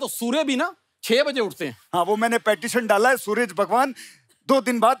 हमारे तो सूर्य भी ना 6 बजे उठते हैं। हाँ वो मैंने पेटिशन डाला है, सूरज भगवान 2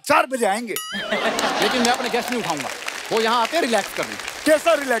 दिन बाद 4 बजे आएंगे। लेकिन मैं अपने गेस्ट नहीं उठाऊंगा, वो यहाँ आते हैं रिलैक्स करने।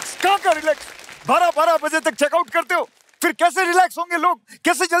 कैसा रिलैक्स? कहाँ का रिलैक्स? 12 बजे तक चेकआउट करते हो, फिर कैसे रिलैक्स होंगे लोग?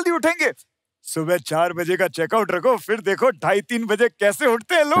 कैसे जल्दी उठेंगे? सुबह 4 बजे का चेकआउट रखो, फिर देखो 2:30-3 बजे कैसे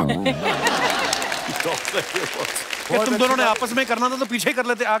उठते हैं लोग। तुम दोनों ने आपस में करना था तो पीछे कर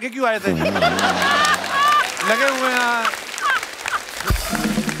लेते, आगे क्यों आए थे? लगे हुए हैं।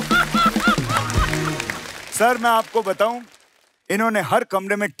 सर मैं आपको बताऊं, इन्होंने हर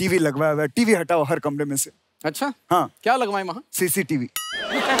कमरे में टीवी लगवाया हुआ है। टीवी हटाओ हर कमरे में से। अच्छा हाँ क्या लगवाए वहां? सीसीटीवी।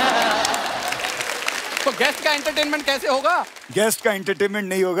 तो गेस्ट का एंटरटेनमेंट कैसे होगा? गेस्ट का एंटरटेनमेंट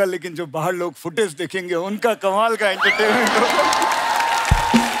नहीं होगा, लेकिन जो बाहर लोग फुटेज देखेंगे उनका कमाल का एंटरटेनमेंट होगा।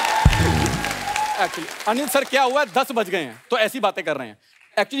 एक्चुअली अनिल सर क्या हुआ है, 10 बज गए हैं तो ऐसी बातें कर रहे हैं।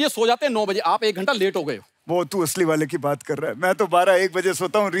 एक्चुअली ये सो जाते हैं 9 बजे, आप 1 घंटा लेट हो गए हो। वो तू असली वाले की बात कर रहा है, मैं तो 12-1 बजे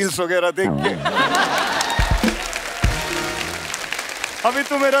सोता हूँ रील्स वगैरह देख के। अभी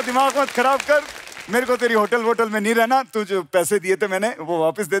तू मेरा दिमाग मत खराब कर। मेरे को तेरी होटल वोटल में नहीं रहना। तू जो पैसे दिए थे मैंने वो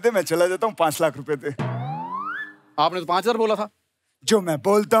वापस दे दे, मैं चला जाता हूँ। 5 लाख रुपए दे। आपने तो 5000 बोला था। जो मैं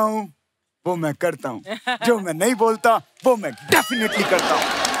बोलता हूँ वो मैं करता हूँ, जो मैं नहीं बोलता वो मैं डेफिनेटली करता हूँ।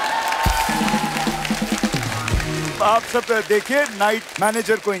 आप सब देखिए, नाइट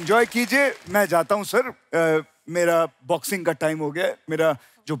मैनेजर को एंजॉय कीजिए। मैं जाता हूँ सर, मेरा बॉक्सिंग का टाइम हो गया है। मेरा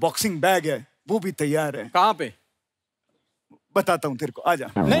जो बॉक्सिंग बैग है वो भी तैयार है। कहाँ पे? बताता हूँ तेरे को, आजा।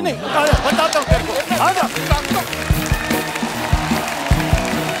 नहीं आजा, बताता हूँ तेरे को, आजा।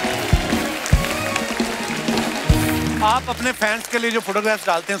 आप अपने फैंस के लिए जो फोटोग्राफ्स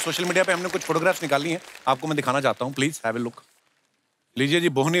डालते हैं सोशल मीडिया पे, हमने कुछ फोटोग्राफ्स निकाली हैं, आपको मैं दिखाना चाहता हूँ। Please have a look. लीजिए जी,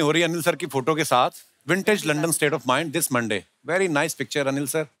 बोहनी हो रही है अनिल सर की फोटो के साथ। Vintage London state of mind this Monday. Very nice picture Anil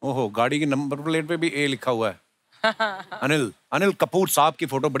sir. ओहो, गाड़ी की नंबर प्लेट पे भी ए लिखा हुआ है। अनिल कपूर साहब की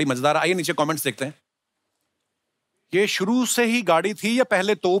फोटो बड़ी मजेदार है। आइए नीचे कमेंट्स देखते हैं। ये शुरू से ही गाड़ी थी या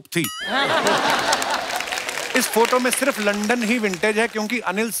पहले तोप थी? इस फोटो में सिर्फ लंदन ही विंटेज है, क्योंकि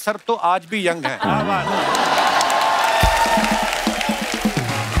अनिल सर तो आज भी यंग हैं।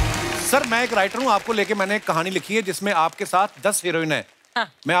 सर मैं एक राइटर हूं, आपको लेके मैंने एक कहानी लिखी है जिसमें आपके साथ 10 हीरोइन है।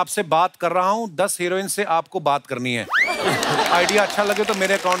 मैं आपसे बात कर रहा हूं, 10 हीरोइन से आपको बात करनी है। आइडिया अच्छा लगे तो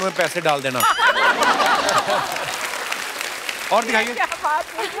मेरे अकाउंट में पैसे डाल देना। और दिखाइए।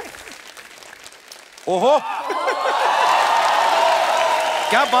 ओहो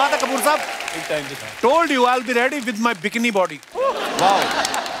क्या बात है कपूर साहब। Told you I'll be ready with my bikini body. Wow.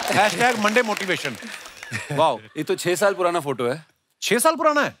 #Monday motivation. Wow. ये तो 6 साल पुराना फोटो है। 6 साल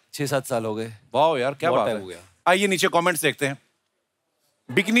पुराना है? 6-7 साल हो गए। वाह यार क्या बात है। आइए नीचे कमेंट्स देखते हैं।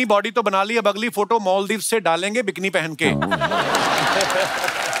 बिकनी बॉडी तो बना ली, अब अगली फोटो मालदीव से डालेंगे बिकनी पहन के।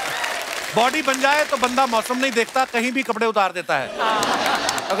 बॉडी बन जाए तो बंदा मौसम नहीं देखता, कहीं भी कपड़े उतार देता है।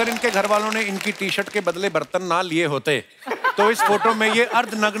 अगर इनके घर वालों ने इनकी टी शर्ट के बदले बर्तन ना लिए होते तो इस फोटो में ये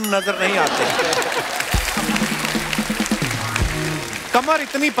अर्धनग्न नजर नहीं आते। कमर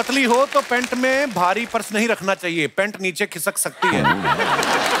इतनी पतली हो तो पैंट में भारी पर्स नहीं रखना चाहिए, पैंट नीचे खिसक सकती है।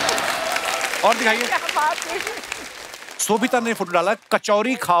 और दिखाइए, शोभिता ने फोटो डाला,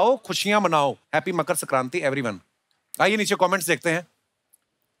 कचौरी खाओ खुशियां मनाओ, हैप्पी मकर संक्रांति एवरीवन। आइए नीचे कमेंट्स देखते हैं।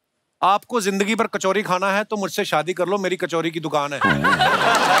 आपको जिंदगी भर कचौरी खाना है तो मुझसे शादी कर लो, मेरी कचौरी की दुकान है।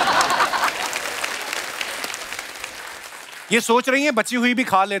 ये सोच रही हैं बची हुई भी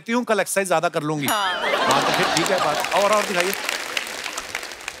खा लेती हूँ, कल एक्सरसाइज ज्यादा कर लूंगी। हाँ तो फिर ठीक है बात। और दिखाइए,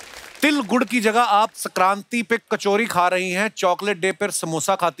 तिल गुड़ की जगह आप संक्रांति पे कचौरी खा रही हैं, चॉकलेट डे पर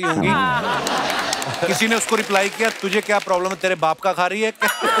समोसा खाती होंगी। किसी ने उसको रिप्लाई किया, तुझे क्या प्रॉब्लम है, तेरे बाप का खा रही है?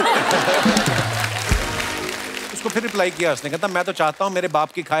 उसको फिर रिप्लाई किया उसने, कहता मैं तो चाहता हूं मेरे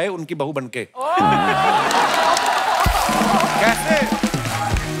बाप की खाए उनकी बहू बनके। कैसे?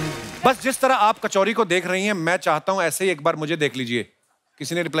 बस जिस तरह आप कचौरी को देख रही हैं मैं चाहता हूं ऐसे ही एक बार मुझे देख लीजिए।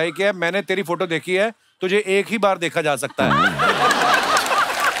 किसी ने रिप्लाई किया, मैंने तेरी फोटो देखी है, तुझे एक ही बार देखा जा सकता है।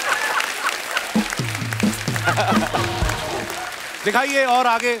 दिखाइए और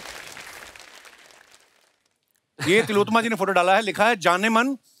आगे। ये तिलोत्तमा जी ने फोटो डाला है, लिखा है जाने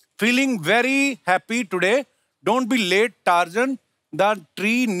मन feeling very happy today, don't be late torsion, the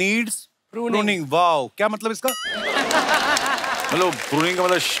tree needs pruning. Wow, क्या मतलब इसका? मतलब प्रूनिंग का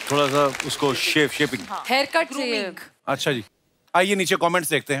मतलब थोड़ा सा उसको शेपिंग, हेयर कट चाहिए। अच्छा जी, आइए नीचे कमेंट्स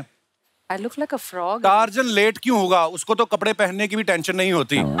देखते हैं। I look like a frog. Torsion late क्यों होगा, उसको तो कपड़े पहनने की भी टेंशन नहीं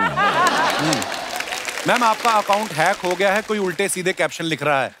होती। मैम आपका अकाउंट हैक हो गया है, कोई उल्टे सीधे कैप्शन लिख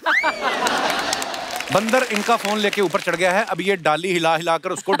रहा है। बंदर इनका फोन लेके ऊपर चढ़ गया है, अब ये डाली हिला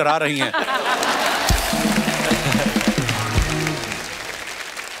हिलाकर उसको डरा रही हैं।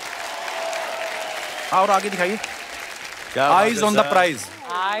 और आगे दिखाइए, eyes on the prize.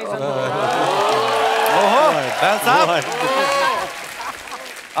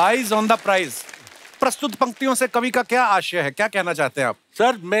 Eyes on the prize. प्रस्तुत पंक्तियों से कवि का क्या आशय है, क्या कहना चाहते हैं आप?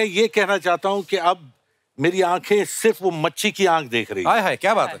 सर मैं ये कहना चाहता हूँ कि अब मेरी आंखें सिर्फ वो मच्छी की आंख देख रही है। हाय हाय,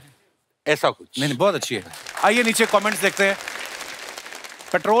 क्या बात है, ऐसा कुछ नहीं, बहुत अच्छी है। आइए नीचे कमेंट्स देखते हैं।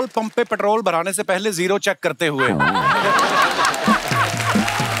 पेट्रोल पंप पे पेट्रोल भराने से पहले जीरो चेक करते हुए।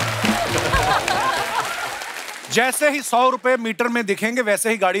 जैसे ही 100 रुपए मीटर में दिखेंगे वैसे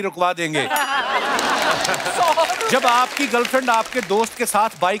ही गाड़ी रुकवा देंगे। जब आपकी गर्लफ्रेंड आपके दोस्त के साथ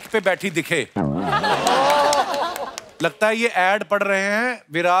बाइक पे बैठी दिखे, लगता है ये ऐड पढ़ रहे हैं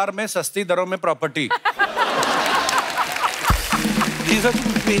विरार में सस्ती दरों में प्रॉपर्टी।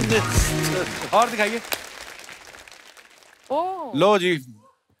 और दिखाइए। लो जी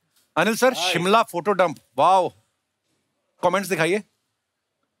Anil sir, Shimla photo dump. Wow, comments दिखाइए।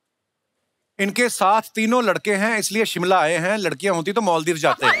 इनके साथ तीनों लड़के हैं इसलिए शिमला आए हैं, लड़कियां होती तो मालदीव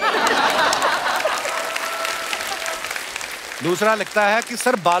जाते। दूसरा लिखता है कि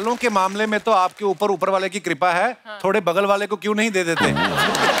सर बालों के मामले में तो आपके ऊपर वाले की कृपा है, थोड़े बगल वाले को क्यों नहीं दे देते?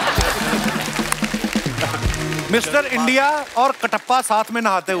 मिस्टर इंडिया और कटप्पा साथ में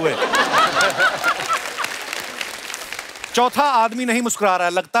नहाते हुए। चौथा आदमी नहीं मुस्कुरा रहा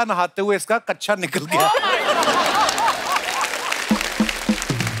है, लगता नहाते हुए इसका कच्छा निकल गया।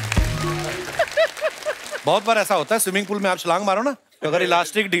 बहुत बार ऐसा होता है, स्विमिंग पूल में आप छलांग मारो ना, तो अगर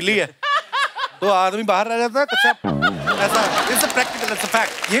इलास्टिक ढीली है तो आदमी बाहर रह जाता है, कच्चा ऐसा। It's a practical, it's a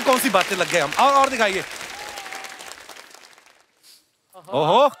fact. ये कौन सी बातें लग गए हम। और दिखाइए।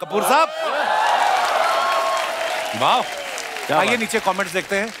 ओहो कपूर साहब, वाह। आइए नीचे कमेंट्स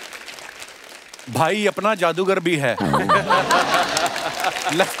देखते हैं। भाई अपना जादूगर भी है।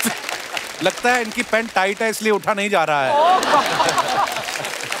 लगता है इनकी पैंट टाइट है इसलिए उठा नहीं जा रहा है।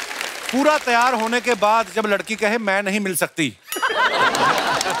 पूरा तैयार होने के बाद जब लड़की कहे मैं नहीं मिल सकती।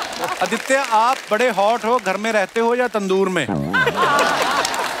 आदित्य आप बड़े हॉट हो, घर में रहते हो या तंदूर में?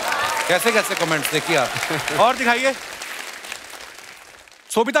 कैसे कैसे कमेंट्स देखिए आप। और दिखाइए।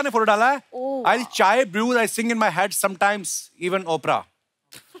 सोभिता ने फोटो डाला है, आई चाय Bru I Singh in my head sometimes even ओपरा।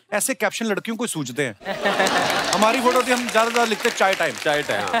 ऐसे कैप्शन लड़कियों को सूझते हैं। हमारी फोटो थी, हम ज्यादा लिखते चाय टाइम, चाय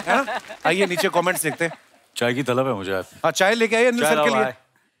टाइम, है ना? आइए नीचे कमेंट्स देखते हैं। चाय की तलब है मुझे। हाँ चाय लेके आइए अनिल सर के लिए।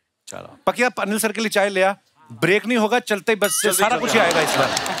 पकिया अनिल सर के लिए चाय ले आ, ब्रेक नहीं होगा, चलते बस से सारा कुछ ही आएगा इस बार।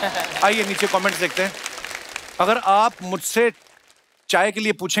 आइए नीचे कमेंट्स देखते हैं। अगर आप मुझसे चाय के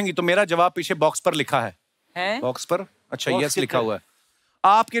लिए पूछेंगी तो मेरा जवाब पीछे बॉक्स पर लिखा है। बॉक्स पर अच्छा यस लिखा हुआ है।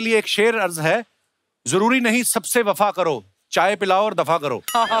 आपके लिए एक शेर अर्ज है, जरूरी नहीं सबसे वफा करो, चाय पिलाओ और दफा करो।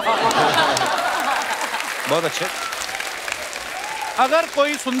 बहुत अच्छे। अगर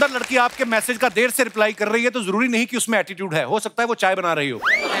कोई सुंदर लड़की आपके मैसेज का देर से रिप्लाई कर रही है तो जरूरी नहीं कि उसमें एटीट्यूड है, हो सकता है वो चाय बना रही हो।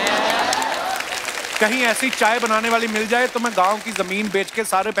 कहीं ऐसी चाय बनाने वाली मिल जाए तो मैं गांव की जमीन बेच के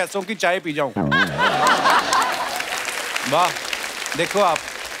सारे पैसों की चाय पी जाऊं। वाह, देखो आप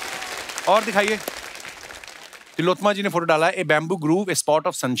और दिखाइए। तिलोत्मा जी ने फोटो डाला है, ए bamboo groove, A spot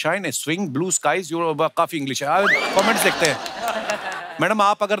of sunshine, A swing, blue skies. काफी इंग्लिश है, कमेंट्स देखते हैं। मैडम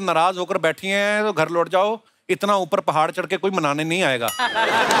आप अगर नाराज होकर बैठी हैं तो घर लौट जाओ, इतना ऊपर पहाड़ चढ़ के कोई मनाने नहीं आएगा।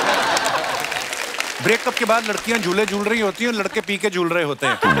 ब्रेकअप के बाद लड़कियां झूले झूल रही होती हैं, लड़के पी के झूल रहे होते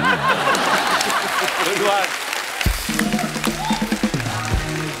हैं।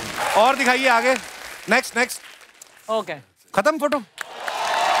 और दिखाइए आगे। नेक्स्ट। ओके, खत्म फोटो।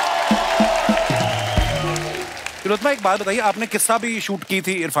 तिलोत्मा एक बात बताइए, आपने किस्सा भी शूट की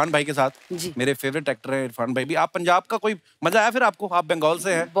थी इरफान भाई के साथ। जी। मेरे फेवरेट एक्टर हैं इरफान भाई भी। आप पंजाब का कोई मजा आया फिर आपको? आप बंगाल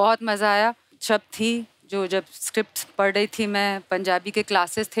से हैं। बहुत मजा आया। शब्द थी जो जब स्क्रिप्ट पढ़ रही थी मैं, पंजाबी के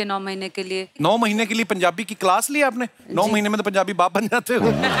क्लासेस थे 9 महीने के लिए। 9 महीने के लिए पंजाबी की क्लास ली आपने? 9 महीने में तो पंजाबी बाप बन जाते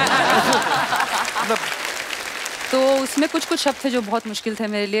हो। तो उसमें कुछ शब्द थे जो बहुत मुश्किल थे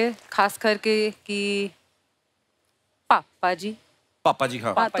मेरे लिए, खास करके कि पापा जी।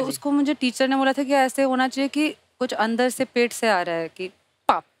 हाँ। तो उसको मुझे टीचर ने बोला था कि ऐसे होना चाहिए कि कुछ अंदर से पेट से आ रहा है कि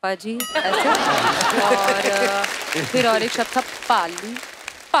पापा जी ऐसे। और फिर और एक शब्द था पालू।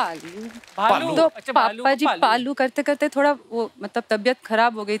 तो अच्छा, पापा जी पालू करते करते थोड़ा वो मतलब तबीयत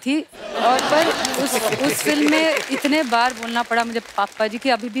खराब हो गई थी। और पर उस फिल्म में इतने बार बोलना पड़ा मुझे पापा जी कि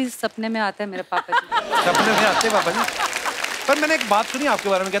अभी भी सपने में आते हैं मेरे पापा जी। सपने में आते हैं पापा जी। पर मैंने एक बात सुनी आपके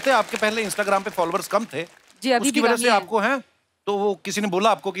बारे में, कहते हैं आपके पहले इंस्टाग्राम पे फॉलोअर्स कम थे जी, अभी उसकी वजह से आपको हैं, तो वो किसी ने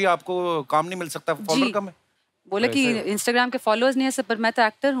बोला आपको कि आपको काम नहीं मिल सकता, फॉलोअर कम है? बोले कि इंस्टाग्राम के फॉलोअर्स नहीं है सर, पर मैं तो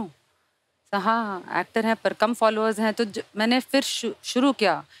एक्टर हूँ। हाँ एक्टर हैं पर कम फॉलोअर्स हैं। तो मैंने फिर शुरू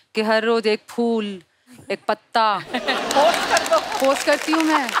किया कि हर रोज एक फूल, एक पत्ता पोस्ट करती हूँ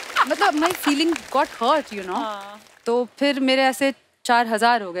मैं। मतलब my feeling got hurt you know. तो फिर मेरे ऐसे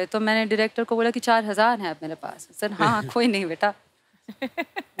 4000 हो गए। तो मैंने डायरेक्टर को बोला कि 4000 हैं अब मेरे पास। सर हाँ कोई नहीं बेटा,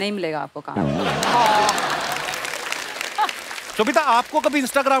 नहीं मिलेगा आपको काम। शोभिता आपको कभी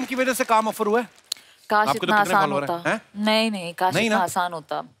इंस्टाग्राम की वजह से काम ऑफर हुआ है? काश इतना आसान होता। नहीं काश इतना आसान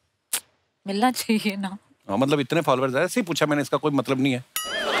होता, मिलना चाहिए ना। मतलब इतने फॉलोअर्स ऐसे ही पूछा मैंने, इसका कोई मतलब नहीं है,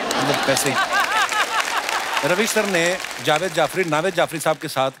 मतलब पैसे। रवि सर ने नावेद जाफरी साहब के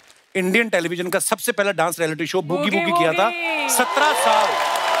साथ इंडियन टेलीविजन का सबसे पहला dance reality show boogie boogie किया था।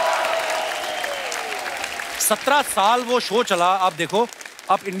 17 साल वो शो चला। आप देखो,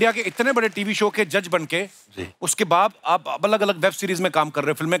 आप इंडिया के इतने बड़े टीवी शो के जज बन के उसके बाद आप अलग अलग वेब सीरीज में काम कर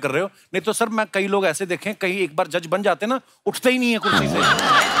रहे हो, फिल्में कर रहे हो। नहीं तो सर मैं कई लोग ऐसे देखे, कहीं एक बार जज बन जाते ना उठते ही नहीं है कुर्सी से।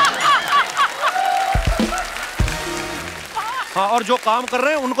 हाँ, और जो काम कर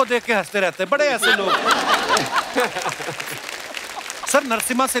रहे हैं उनको देख के हंसते रहते हैं, बड़े ऐसे लोग। सर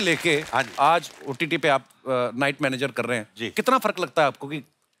नरसिम्हा से लेके आज ओटीटी पे आप नाइट मैनेजर कर रहे हैं जी, कितना फर्क लगता है आपको? कि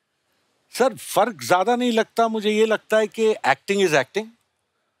सर फर्क ज्यादा नहीं लगता, मुझे ये लगता है कि एक्टिंग इज एक्टिंग।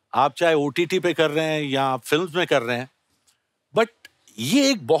 आप चाहे ओटीटी पे कर रहे हैं या फिल्म्स में कर रहे हैं, बट ये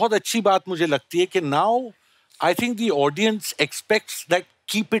एक बहुत अच्छी बात मुझे लगती है कि now I think the audience aspects that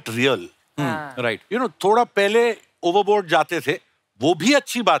keep it real. Right, you know थोड़ा पहले ओवरबोर्ड जाते थे, वो भी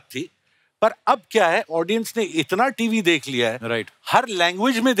अच्छी बात थी, पर अब क्या है, ऑडियंस ने इतना टीवी देख लिया है, राइट, हर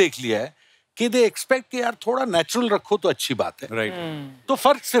लैंग्वेज में देक लिया है कि दे एक्सपेक्ट कि यार थोड़ा नेचुरल रखो तो अच्छी बात है। राइट, तो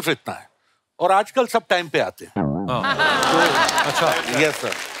फर्क सिर्फ इतना है। और आजकल सब टाइम पे आते हैं। अच्छा, यस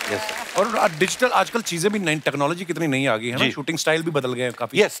सर, यस सर। और डिजिटल आजकल चीजें भी नई, टेक्नोलॉजी कितनी नई आ गई है ना, शूटिंग स्टाइल भी बदल गए हैं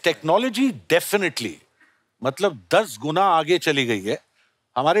काफी। यस, टेक्नोलॉजी डेफिनेटली मतलब 10 गुना आगे चली गई है।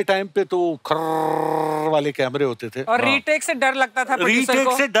 हमारे टाइम पे तो खर्र वाले कैमरे होते थे और रीटेक से डर लगता था,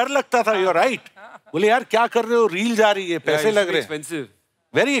 रीटेक से डर लगता था। You are right. बोले यार क्या कर रहे हो, रील जा रही है, पैसे लग रहे हैं,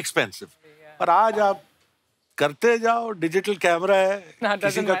 वेरी एक्सपेंसिव। पर आज आप करते जाओ, डिजिटल कैमरा है,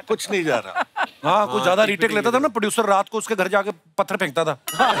 किसी का कुछ नहीं जा रहा। हाँ, कुछ ज्यादा रीटेक लेता था ना प्रोड्यूसर, रात को उसके घर जाके पत्थर फेंकता था।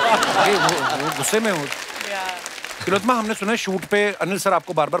 वो गुस्से में हो। तिलोत्मा, हमने सुना शूट पे अनिल सर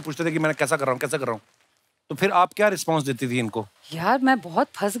आपको बार बार पूछते थे कि मैं कैसा कर रहा हूँ, तो फिर आप क्या रिस्पांस देती थी इनको? यार मैं बहुत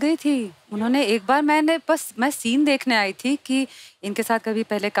फंस गई थी। उन्होंने एक बार मैं सीन देखने आई थी कि इनके साथ कभी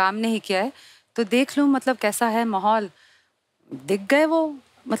पहले काम नहीं किया है, तो देख लूं मतलब कैसा है माहौल। दिख गए वो,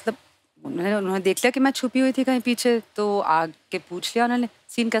 मतलब उन्होंने देख लिया कि मैं छुपी हुई थी कहीं पीछे, तो आके पूछ लिया उन्होंने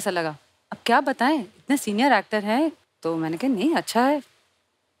सीन कैसा लगा। अब क्या बताएं, इतने सीनियर एक्टर हैं। तो मैंने कहा नहीं अच्छा है।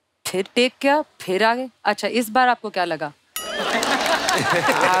 फिर टेक किया, फिर आगे, अच्छा इस बार आपको क्या लगा?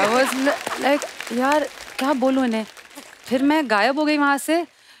 I was like यार क्या बोलूं इन्हें। फिर मैं गायब हो गई वहां से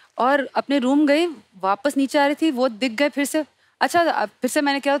और अपने रूम गई, वापस नीचे आ रही थी, वो दिख गए फिर से। अच्छा फिर से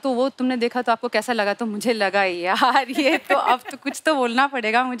मैंने किया तो वो तुमने देखा तो आपको कैसा लगा? तो मुझे लगा यार ये तो अब तो कुछ तो बोलना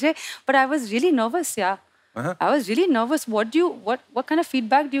पड़ेगा मुझे। But I was really nervous, yeah. I was really nervous. What kind of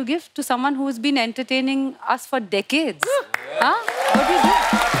feedback do you give to someone who's been entertaining us for decades? हाँ? What do you do?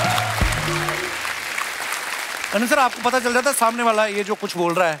 Anil sir, आपको पता चल जाता है सामने वाला ये जो कुछ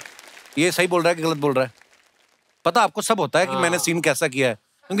बोल रहा है ये सही बोल रहा है कि गलत बोल रहा है? पता आपको सब होता है कि मैंने सीन कैसा किया है,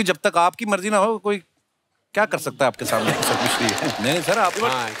 क्योंकि जब तक आपकी मर्जी ना हो कोई क्या कर सकता है आपके सामने? सब कुछ नहीं नहीं सर आप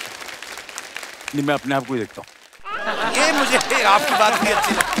नहीं, मैं अपने आप को ही देखता हूँ। ये मुझे आपकी बात नहीं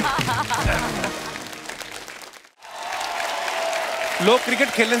अच्छी लगती। लोग क्रिकेट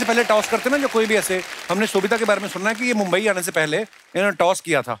खेलने से पहले टॉस करते हैं ना, जो कोई भी ऐसे। हमने शोभिता के बारे में सुना है कि ये मुंबई आने से पहले इन्होंने टॉस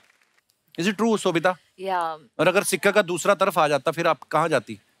किया था। Is it true, Sobhita? और अगर सिक्का का दूसरा तरफ आ जाता फिर आप कहाँ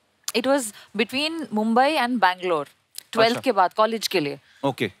जाती? It was between Mumbai and Bangalore. 12th के बाद कॉलेज के लिए।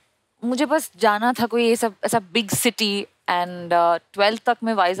 Okay. मुझे बस जाना था कोई ये सब ऐसा बिग सिटी एंड 12th तक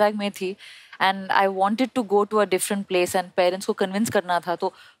मैं वाइजैग में थी and I wanted to go to a different place and parents को कन्विंस करना था,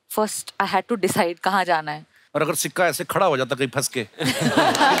 तो first I had to decide कहाँ जाना है। और अगर सिक्का ऐसे खड़ा हो जाता कहीं फंस के फिर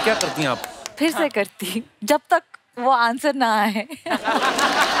क्या करती हैं आप? फिर से करती जब तक वो आंसर ना आए।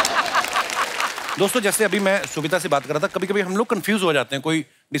 दोस्तों, जैसे अभी मैं शोभिता से बात कर रहा था, कभी कभी हम लोग कंफ्यूज हो जाते हैं कोई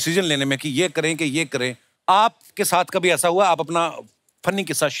डिसीजन लेने में कि ये करें कि ये करें। आपके साथ कभी ऐसा हुआ? आप अपना फनी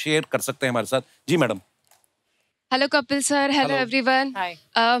किस्सा शेयर कर सकते हैं हमारे साथ। जी madam. Hello Kapil sir, hello everyone.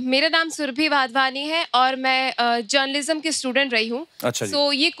 मेरा नाम सुरभि वाधवानी है और मैं जर्नलिज्म की स्टूडेंट रही हूँ। अच्छा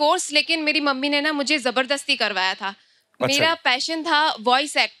जी। ये कोर्स लेकिन मेरी मम्मी ने ना मुझे जबरदस्ती करवाया था। मेरा पैशन था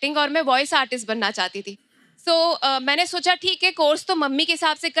वॉइस एक्टिंग और मैं वॉइस आर्टिस्ट बनना चाहती थी। मैंने सोचा ठीक है, कोर्स तो मम्मी के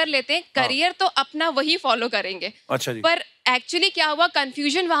हिसाब से कर लेते हैं, करियर तो अपना वही फॉलो करेंगे। अच्छा जी। पर एक्चुअली क्या हुआ,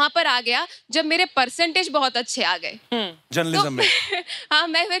 कंफ्यूजन वहां पर आ गया जब मेरे परसेंटेज बहुत अच्छे आ गए जर्नलिज्म में। हाँ,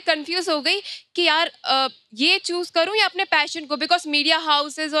 मैं फिर कंफ्यूज हो गई कि यार ये चूज करूं या अपने पैशन को, बिकॉज मीडिया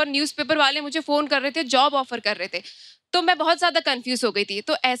हाउसेज और न्यूज़पेपर वाले मुझे फोन कर रहे थे, जॉब ऑफर कर रहे थे, तो मैं बहुत ज्यादा कंफ्यूज हो गई थी।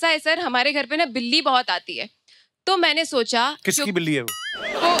 तो ऐसा है सर, हमारे घर पे ना बिल्ली बहुत आती है, तो मैंने सोचा किसकी बिल्ली है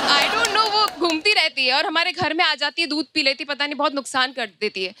वो आई डोंट नो, वो घूमती रहती है और हमारे घर में आ जाती है, दूध पी लेती, पता नहीं बहुत नुकसान कर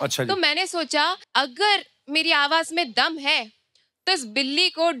देती है। अच्छा तो मैंने सोचा अगर मेरी आवाज में दम है तो इस बिल्ली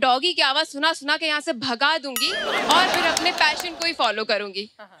को डॉगी की आवाज सुना सुना के यहाँ से भगा दूंगी और फिर अपने पैशन को ही फॉलो करूंगी।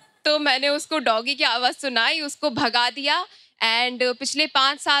 तो मैंने उसको डॉगी की आवाज सुनाई, उसको भगा दिया एंड पिछले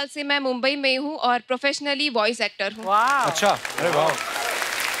 5 साल से मैं मुंबई में हूँ और प्रोफेशनली वॉइस एक्टर हूँ। अच्छा, अरे वाह।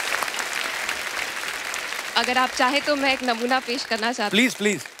 अगर आप चाहे तो मैं एक नमूना पेश करना चाहती हूँ। Please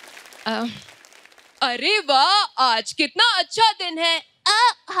please. अरे वाह, आज कितना अच्छा दिन है।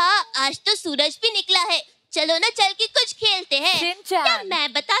 हाँ, आज तो सूरज भी निकला है। चलो ना, चल के कुछ खेलते हैं। क्या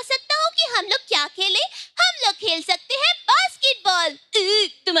मैं बता सकता हूँ कि हम लोग क्या खेले? हम लोग खेल सकते हैं बास्केटबॉल।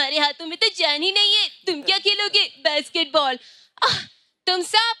 तुम्हारे हाथों में तो जान ही नहीं है, तुम क्या खेलोगे? बास्केटबॉल। तुम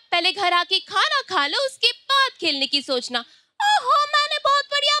सब पहले घर आके खाना खा लो, उसके बाद खेलने की सोचना। ओहो, मैंने बहुत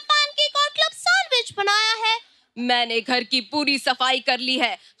बढ़िया पैनकेक और क्लब सैंडविच बनाया है। मैंने घर की पूरी सफाई कर ली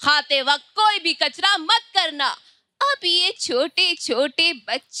है, खाते वक्त कोई भी कचरा मत करना। अब ये छोटे छोटे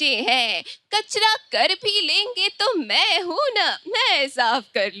बच्चे हैं, कचरा कर भी लेंगे तो मैं हूँ ना, मैं साफ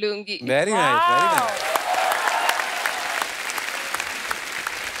कर लूंगी। Very nice, very nice.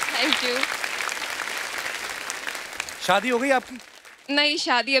 Thank you. शादी हो गई आपकी? नहीं,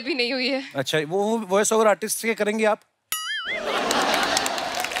 शादी अभी नहीं हुई है। अच्छा, वो वॉइस ओवर आर्टिस्ट के करेंगे आप?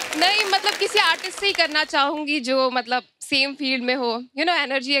 नहीं, मतलब किसी आर्टिस्ट से ही करना चाहूंगी जो मतलब सेम फील्ड में हो, यू नो,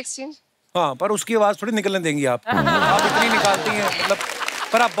 एनर्जी एक्सचेंज। हाँ, पर उसकी आवाज थोड़ी निकलने देंगी आप। आप इतनी निकालती हैं, मतलब,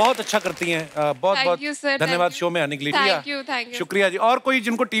 पर आप बहुत अच्छा करती हैं। बहुत बहुत धन्यवाद शो में आने के लिए। Thank you. शुक्रिया जी। और कोई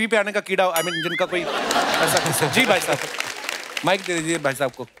जिनको टीवी पे आने का कीड़ा, आई मीन जिनका कोई ऐसा किस्सा? जी भाई साहब, माइक दे दीजिए भाई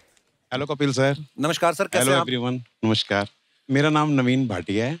साहब को। Hello Kapil sir. नमस्कार सर, कैसे हैं आप? हेलो एवरीवन, नमस्कार। मेरा नाम नवीन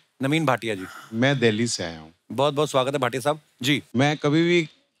भाटिया है। नवीन भाटिया जी। मैं दिल्ली से आया हूँ। बहुत बहुत स्वागत है भाटिया साहब जी। मैं कभी भी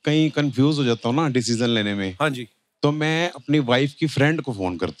कहीं कंफ्यूज हो जाता हूँ ना डिसीजन लेने में। हाँ जी। तो मैं अपनी वाइफ की फ्रेंड को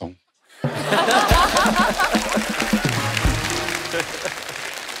फोन करता हूँ।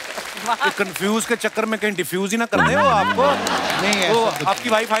 कंफ्यूज के चक्कर में कहीं डिफ्यूज ही ना कर दे वो आपको। नहीं, तो आपकी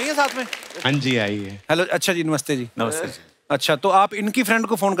वाइफ आई है साथ में? हाँ जी, आई है। हेलो, अच्छा जी, नमस्ते जी। नमस्ते जी। अच्छा, तो आप इनकी फ्रेंड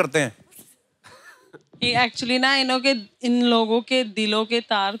को फोन करते हैं? एक्चुअली ना इन लोगों के दिलों के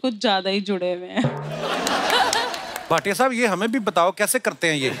तार कुछ ज्यादा ही जुड़े हुए हैं। भाटिया साहब, ये हमें भी बताओ कैसे करते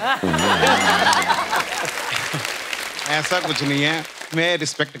हैं ये? ऐसा कुछ नहीं है, मैं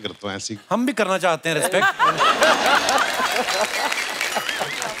रिस्पेक्ट करता हूँ ऐसी। हम भी करना चाहते हैं रिस्पेक्ट।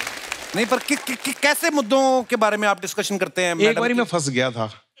 नहीं पर कैसे मुद्दों के बारे में आप डिस्कशन करते हैं? एक बार मैं फंस गया था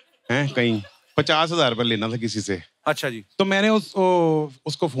कहीं, 50,000 रुपये लेना था किसी से। अच्छा जी। तो मैंने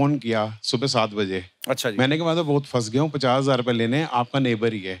उसको फोन किया सुबह 7 बजे। अच्छा जी। मैंने कहा मैं तो बहुत फंस गया हूँ, 50,000 रुपये लेने, आपका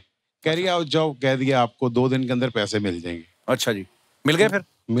नेबर ही है। कह रही आओ जाओ, कह दिया आपको 2 दिन के अंदर पैसे मिल जाएंगे। अच्छा जी, मिल गए फिर?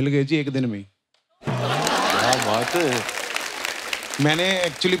 मिल गए जी, 1 दिन में। क्या बात है। मैंने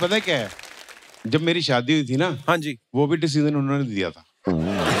एक्चुअली पता है क्या है, जब मेरी शादी हुई थी ना, हाँ जी, वो भी डिसीजन उन्होंने दिया था।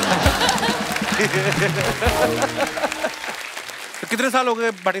 तो कितने साल हो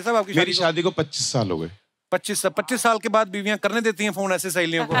गए भाटी साहब आपकी? मेरी शादी को 25 साल हो गए। 25 साल के बाद बीवियां करने देती हैं फोन ऐसे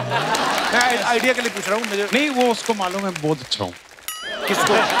सहेलियों को? मैं आइडिया के लिए पूछ रहा हूँ मुझे। नहीं, वो उसको मालूम है बहुत अच्छा हूँ।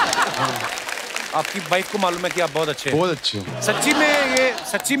 किसको? आपकी वाइफ को मालूम है कि आप बहुत अच्छे हैं? बहुत अच्छे हो।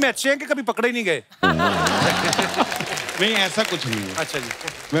 सच्ची में अच्छे हैं कि कभी पकड़े ही नहीं गए? नहीं, ऐसा कुछ नहीं है। अच्छा जी,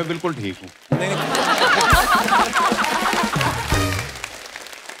 मैं बिल्कुल ठीक हूँ।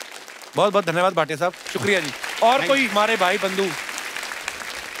 बहुत बहुत धन्यवाद भाटिया साहब, शुक्रिया जी। और कोई हमारे भाई बंधु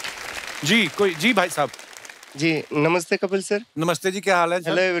जी, कोई जी भाई साहब जी? नमस्ते कपिल सर। नमस्ते जी, क्या हाल है?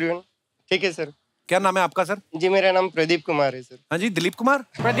 Hello everyone. ठीक है सर। क्या नाम है आपका सर? जी मेरा नाम प्रदीप कुमार है सर। हाँ जी, दिलीप कुमार?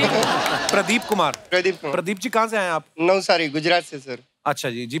 प्रदीप कुमार। प्रदीप जी कहाँ से आए आप? नवसारी, गुजरात से सर। अच्छा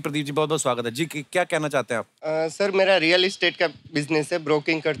जी। जी प्रदीप जी, बहुत बहुत स्वागत है जी। क्या कहना चाहते हैं आप? सर मेरा रियल एस्टेट का बिजनेस है,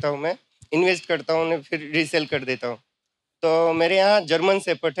 ब्रोकिंग करता हूँ मैं, इन्वेस्ट करता हूँ फिर रीसेल कर देता हूँ। तो मेरे यहाँ जर्मन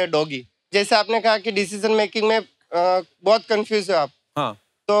शेपर्ड है, डॉगी। जैसे आपने कहा कि डिसीजन मेकिंग में बहुत कंफ्यूज हो आप। हाँ।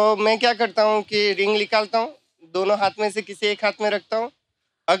 तो मैं क्या करता हूँ कि रिंग निकालता हूँ, दोनों हाथ में से किसी एक हाथ में रखता हूँ।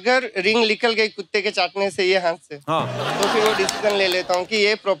 अगर रिंग निकल गई कुत्ते के चाटने से ये हाथ से, हाँ, तो फिर वो डिसीजन ले लेता हूँ कि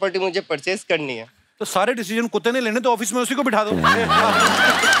ये प्रॉपर्टी मुझे परचेज करनी है। तो सारे डिसीजन कुत्ते ने लेने, तो ऑफिस में उसी को बिठा दो।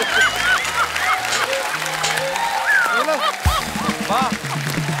 वाह,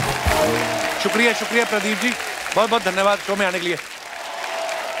 शुक्रिया शुक्रिया प्रदीप जी, बहुत बहुत धन्यवाद शो में आने के लिए।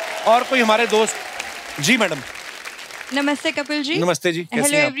 और कोई हमारे दोस्त जी? मैडम नमस्ते कपिल जी। नमस्ते जी,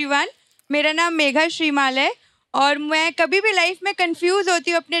 हेलो एवरीवन, मेरा नाम मेघा श्रीमाल है और मैं कभी भी लाइफ में कंफ्यूज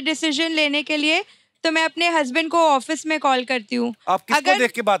होती हूँ अपने डिसीजन लेने के लिए, तो मैं अपने हस्बैंड को ऑफिस में कॉल करती हूँ। आप किसको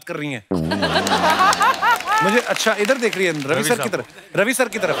देख के बात कर रही हैं? मुझे अच्छा, इधर देख रही है, रवि सर की तरफ। रवि सर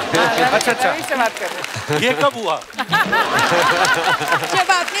की तरफ। अच्छा अच्छा, रवि से बात कर रहे हैं। ये कब हुआ?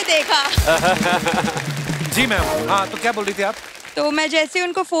 जब आपने देखा। जी मैम, हाँ तो क्या बोल रही थी आप? तो मैं जैसे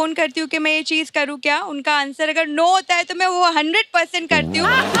उनको फोन करती हूँ कि मैं ये चीज करूँ क्या, उनका आंसर अगर नो होता है तो मैं वो 100% करती हूँ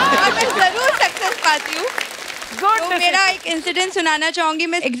और मैं जरूर सक्सेस पाती हूँ। तो मेरा एक इंसिडेंट सुनाना चाहूंगी।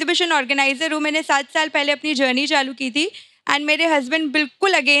 मैं एग्जीबिशन ऑर्गेनाइजर हूँ, मैंने 7 साल पहले अपनी जर्नी चालू की थी एंड मेरे हस्बैंड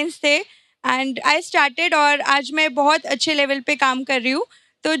बिल्कुल अगेंस्ट थे एंड आई स्टार्टेड, और आज मैं बहुत अच्छे लेवल पे काम कर रही हूँ।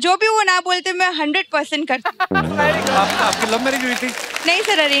 तो जो भी वो ना बोलते मैं 100% करती हूँ। आपकी लव मैरिज हुई थी? नहीं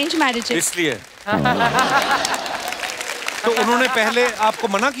सर, अरेंज मैरिज है। इसलिए तो उन्होंने पहले आपको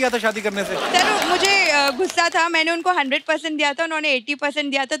मना किया था शादी करने से? सर मुझे गुस्सा था, मैंने उनको 100% दिया था, उन्होंने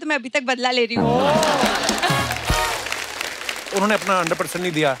 80% दिया था, तो मैं अभी तक बदला ले रही हूँ। उन्होंने अपना 100%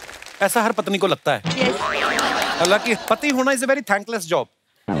 नहीं दिया, ऐसा हर पत्नी को लगता है। yes. हालांकि पति होना is a very thankless job.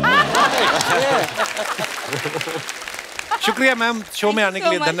 शुक्रिया मैम शो में आने के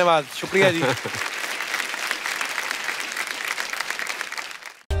लिए, धन्यवाद, शुक्रिया जी।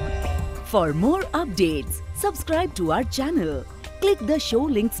 For more updates, subscribe to our channel, click the show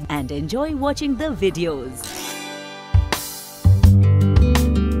links and enjoy watching the videos.